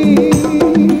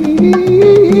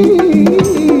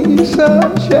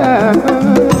 sunshine,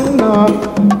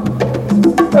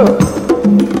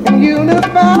 and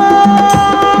unify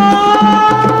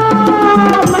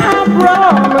my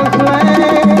promised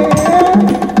land.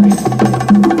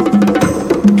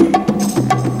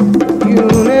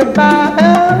 Unify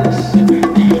us,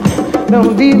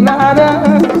 don't divide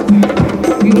us.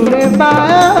 Unify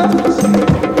us,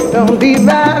 don't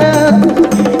divide us.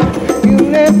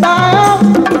 Unify us,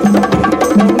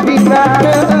 don't divide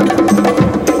us.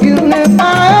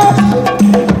 Unify us,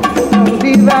 don't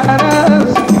divide us.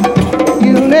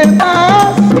 Unify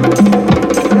us,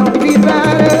 don't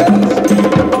divide us.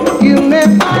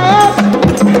 Unify us,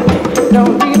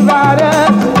 don't divide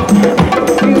us.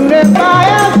 Unify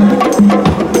us,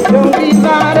 don't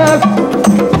divide us.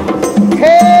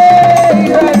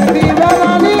 Hey,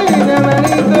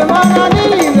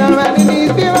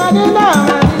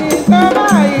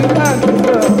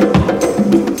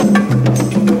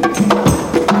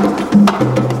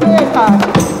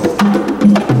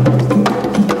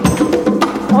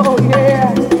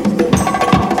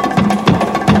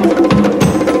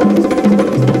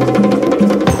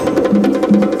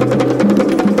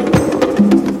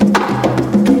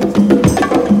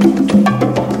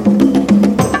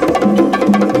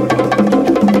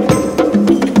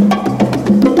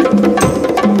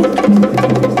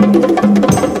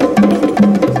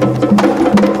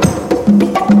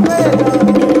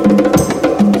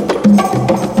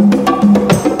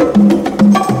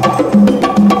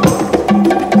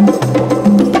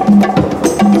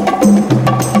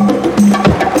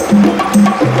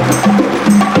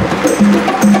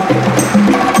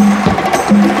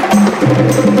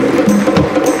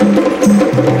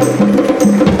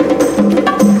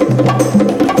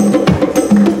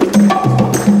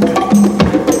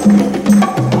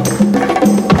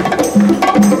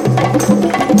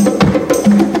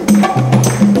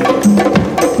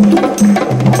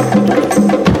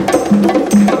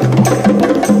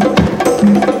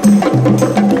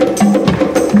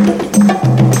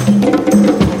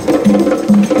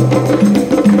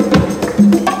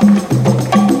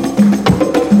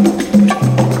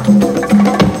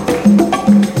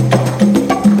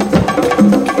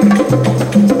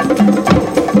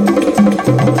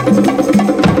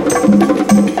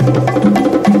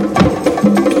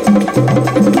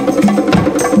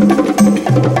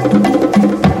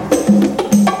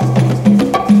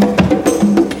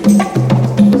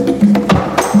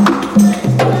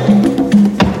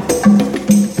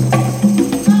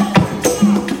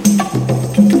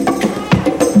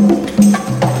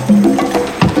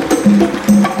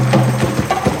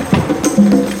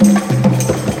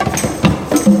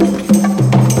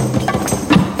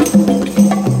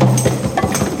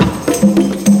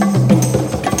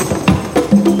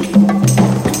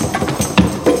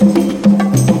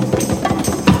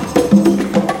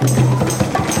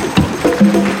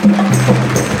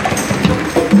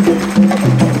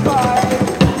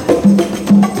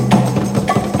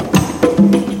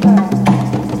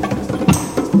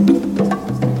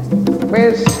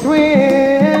 West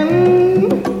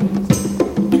wind,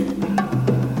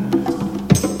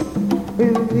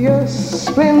 with your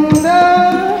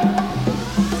splendor.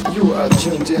 You are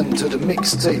tuned in to the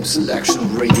Mixtape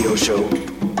Selection Radio Show.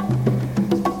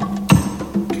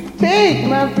 Take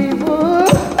my people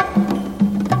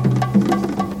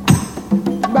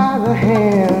by the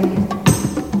hand.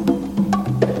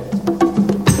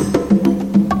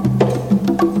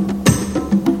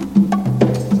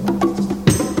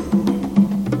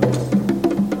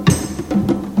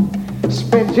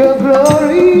 Spread your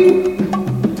glory,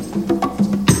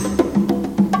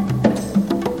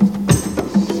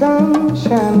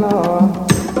 sunshine on.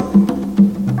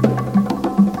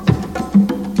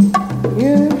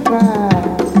 Unify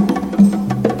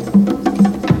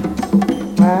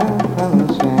my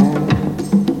sunshine.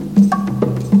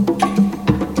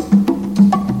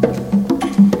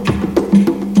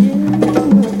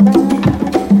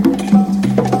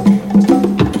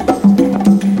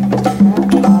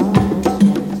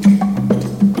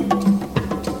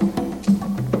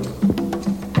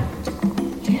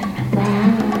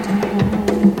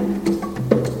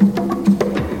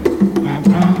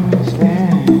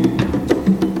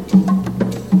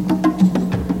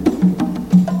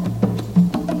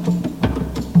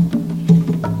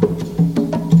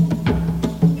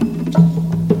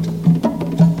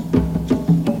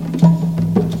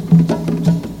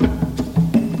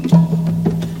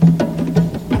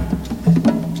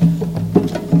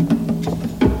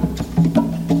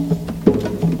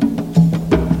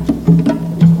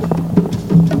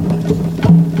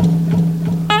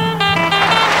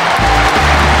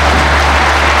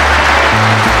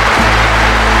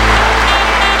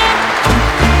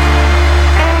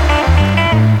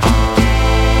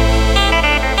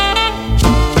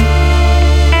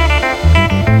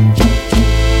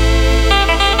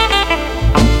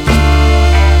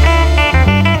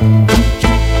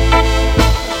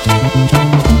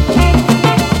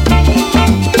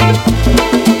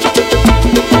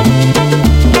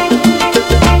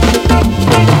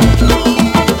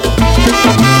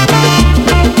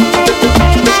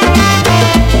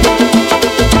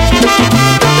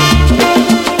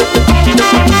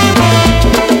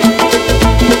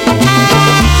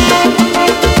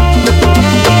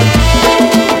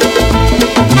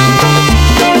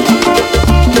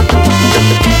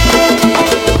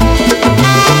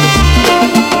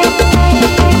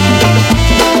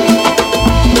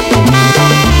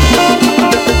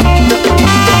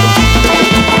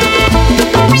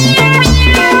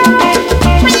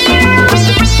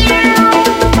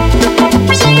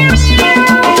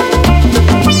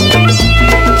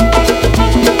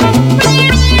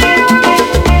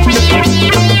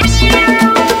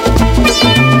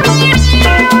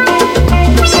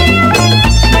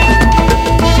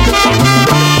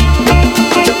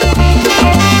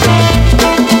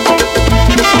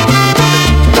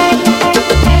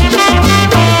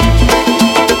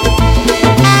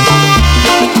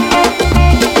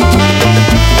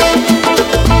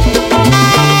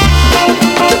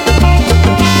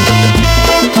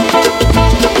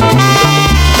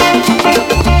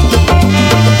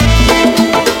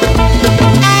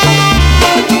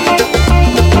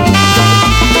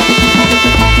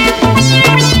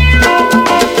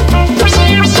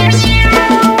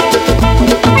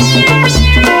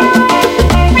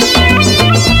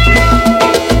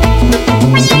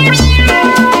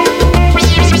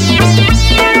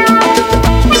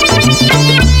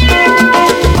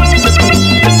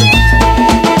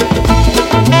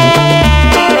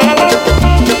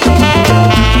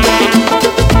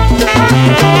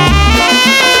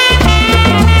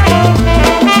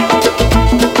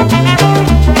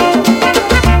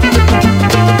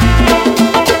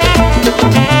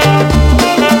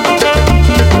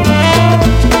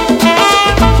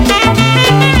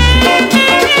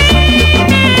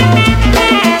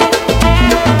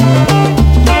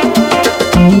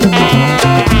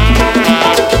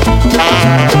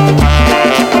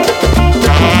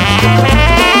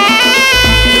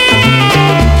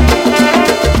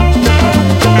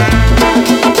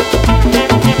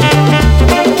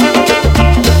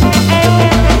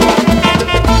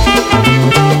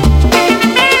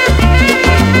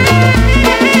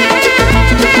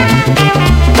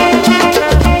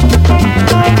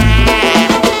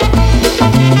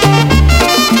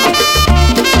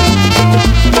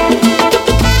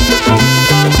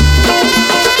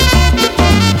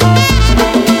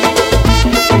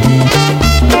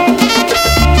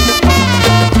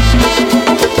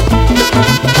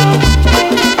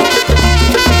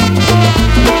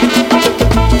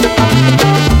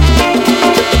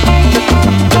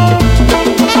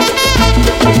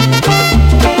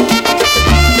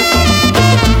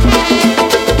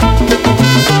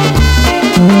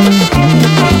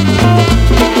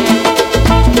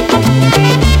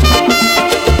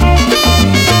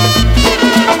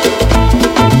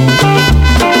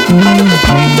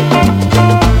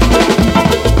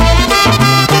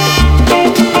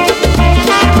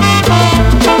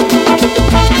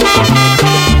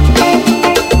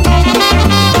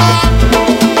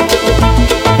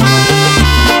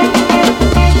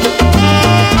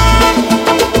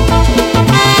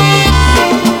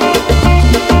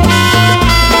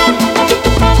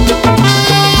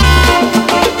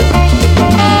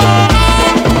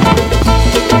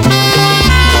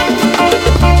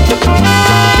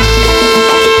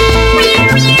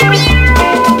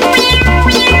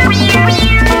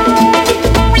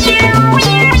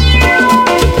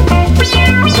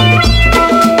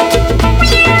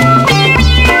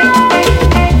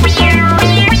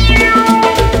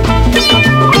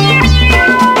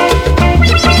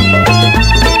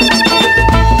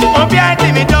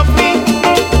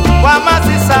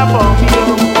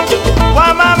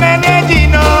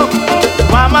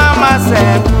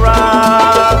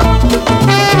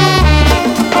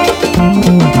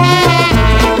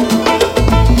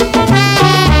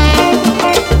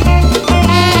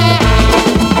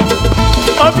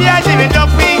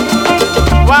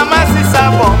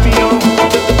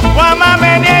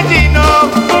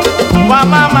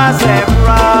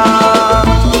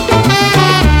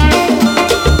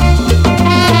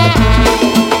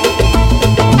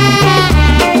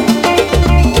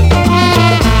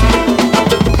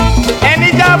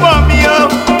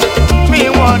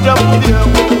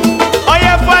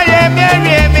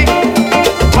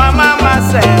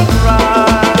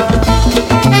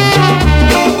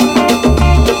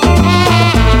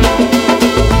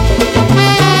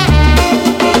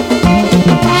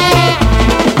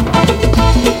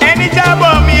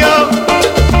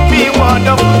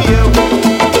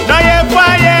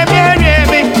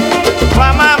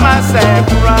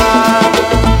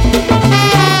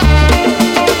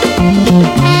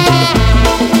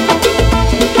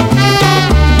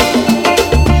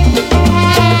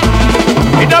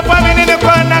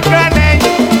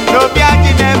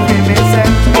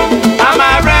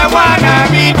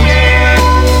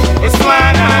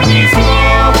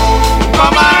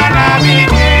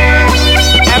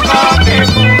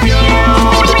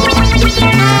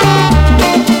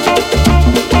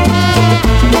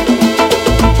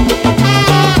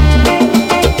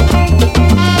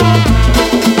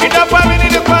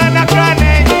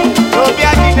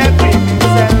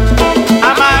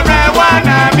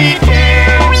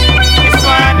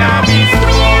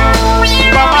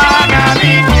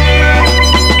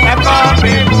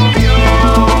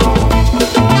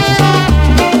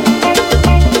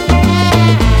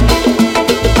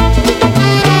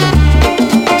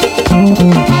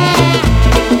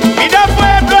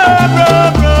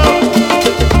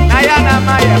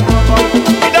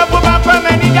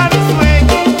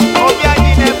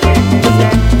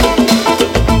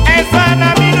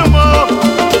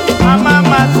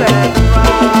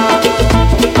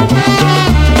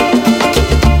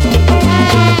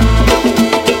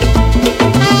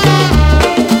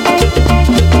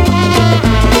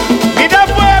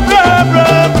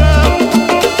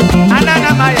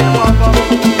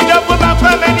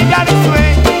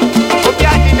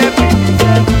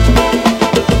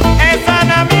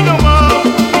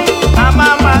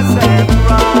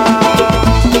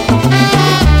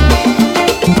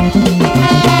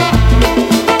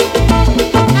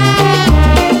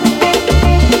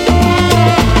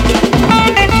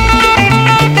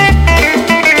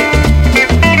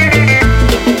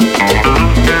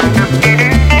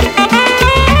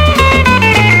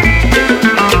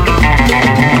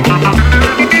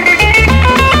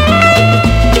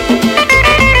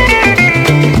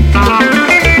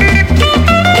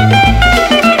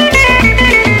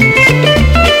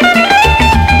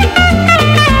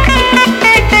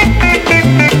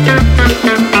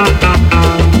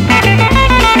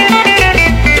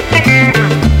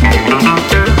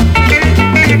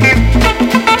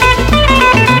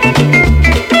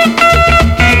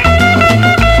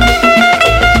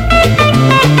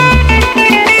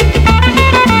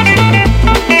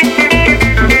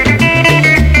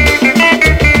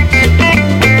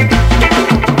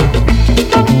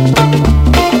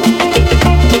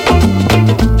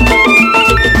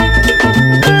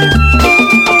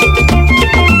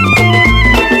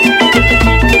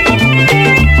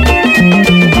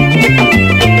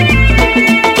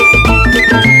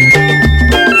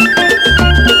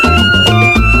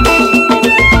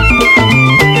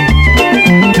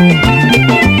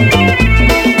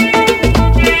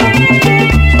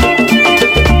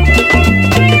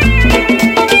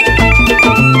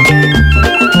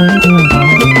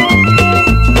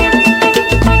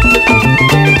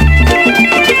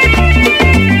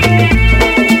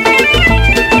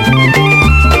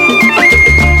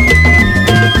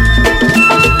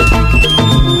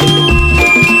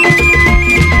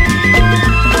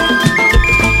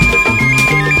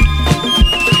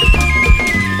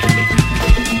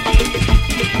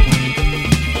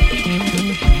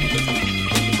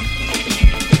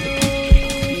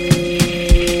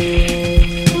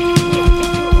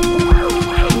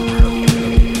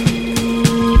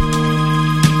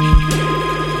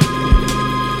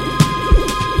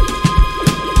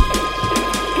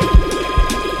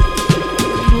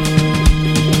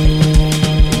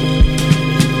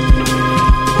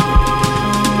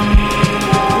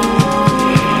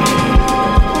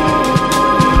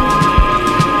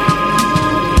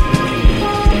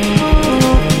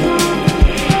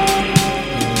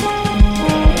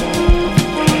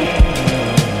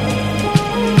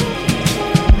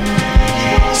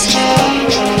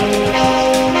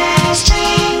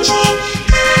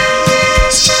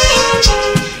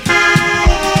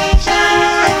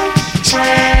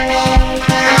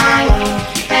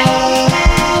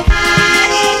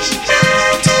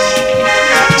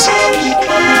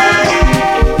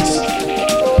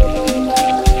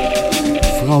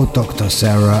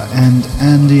 Sarah and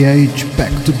Andy H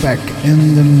back to back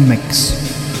in the mix.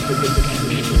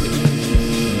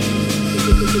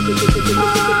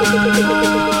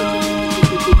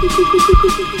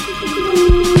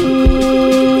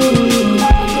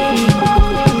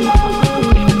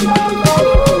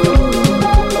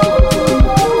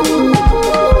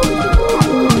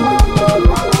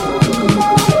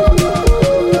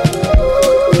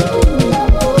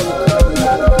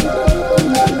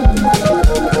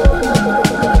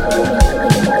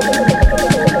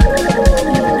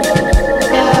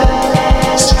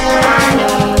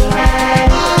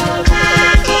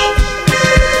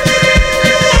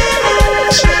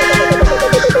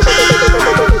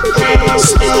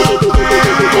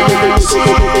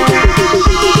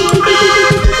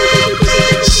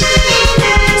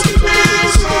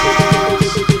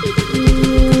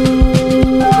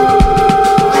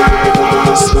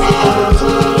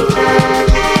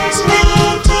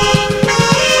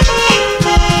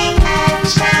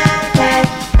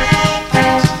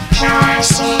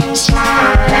 Smile.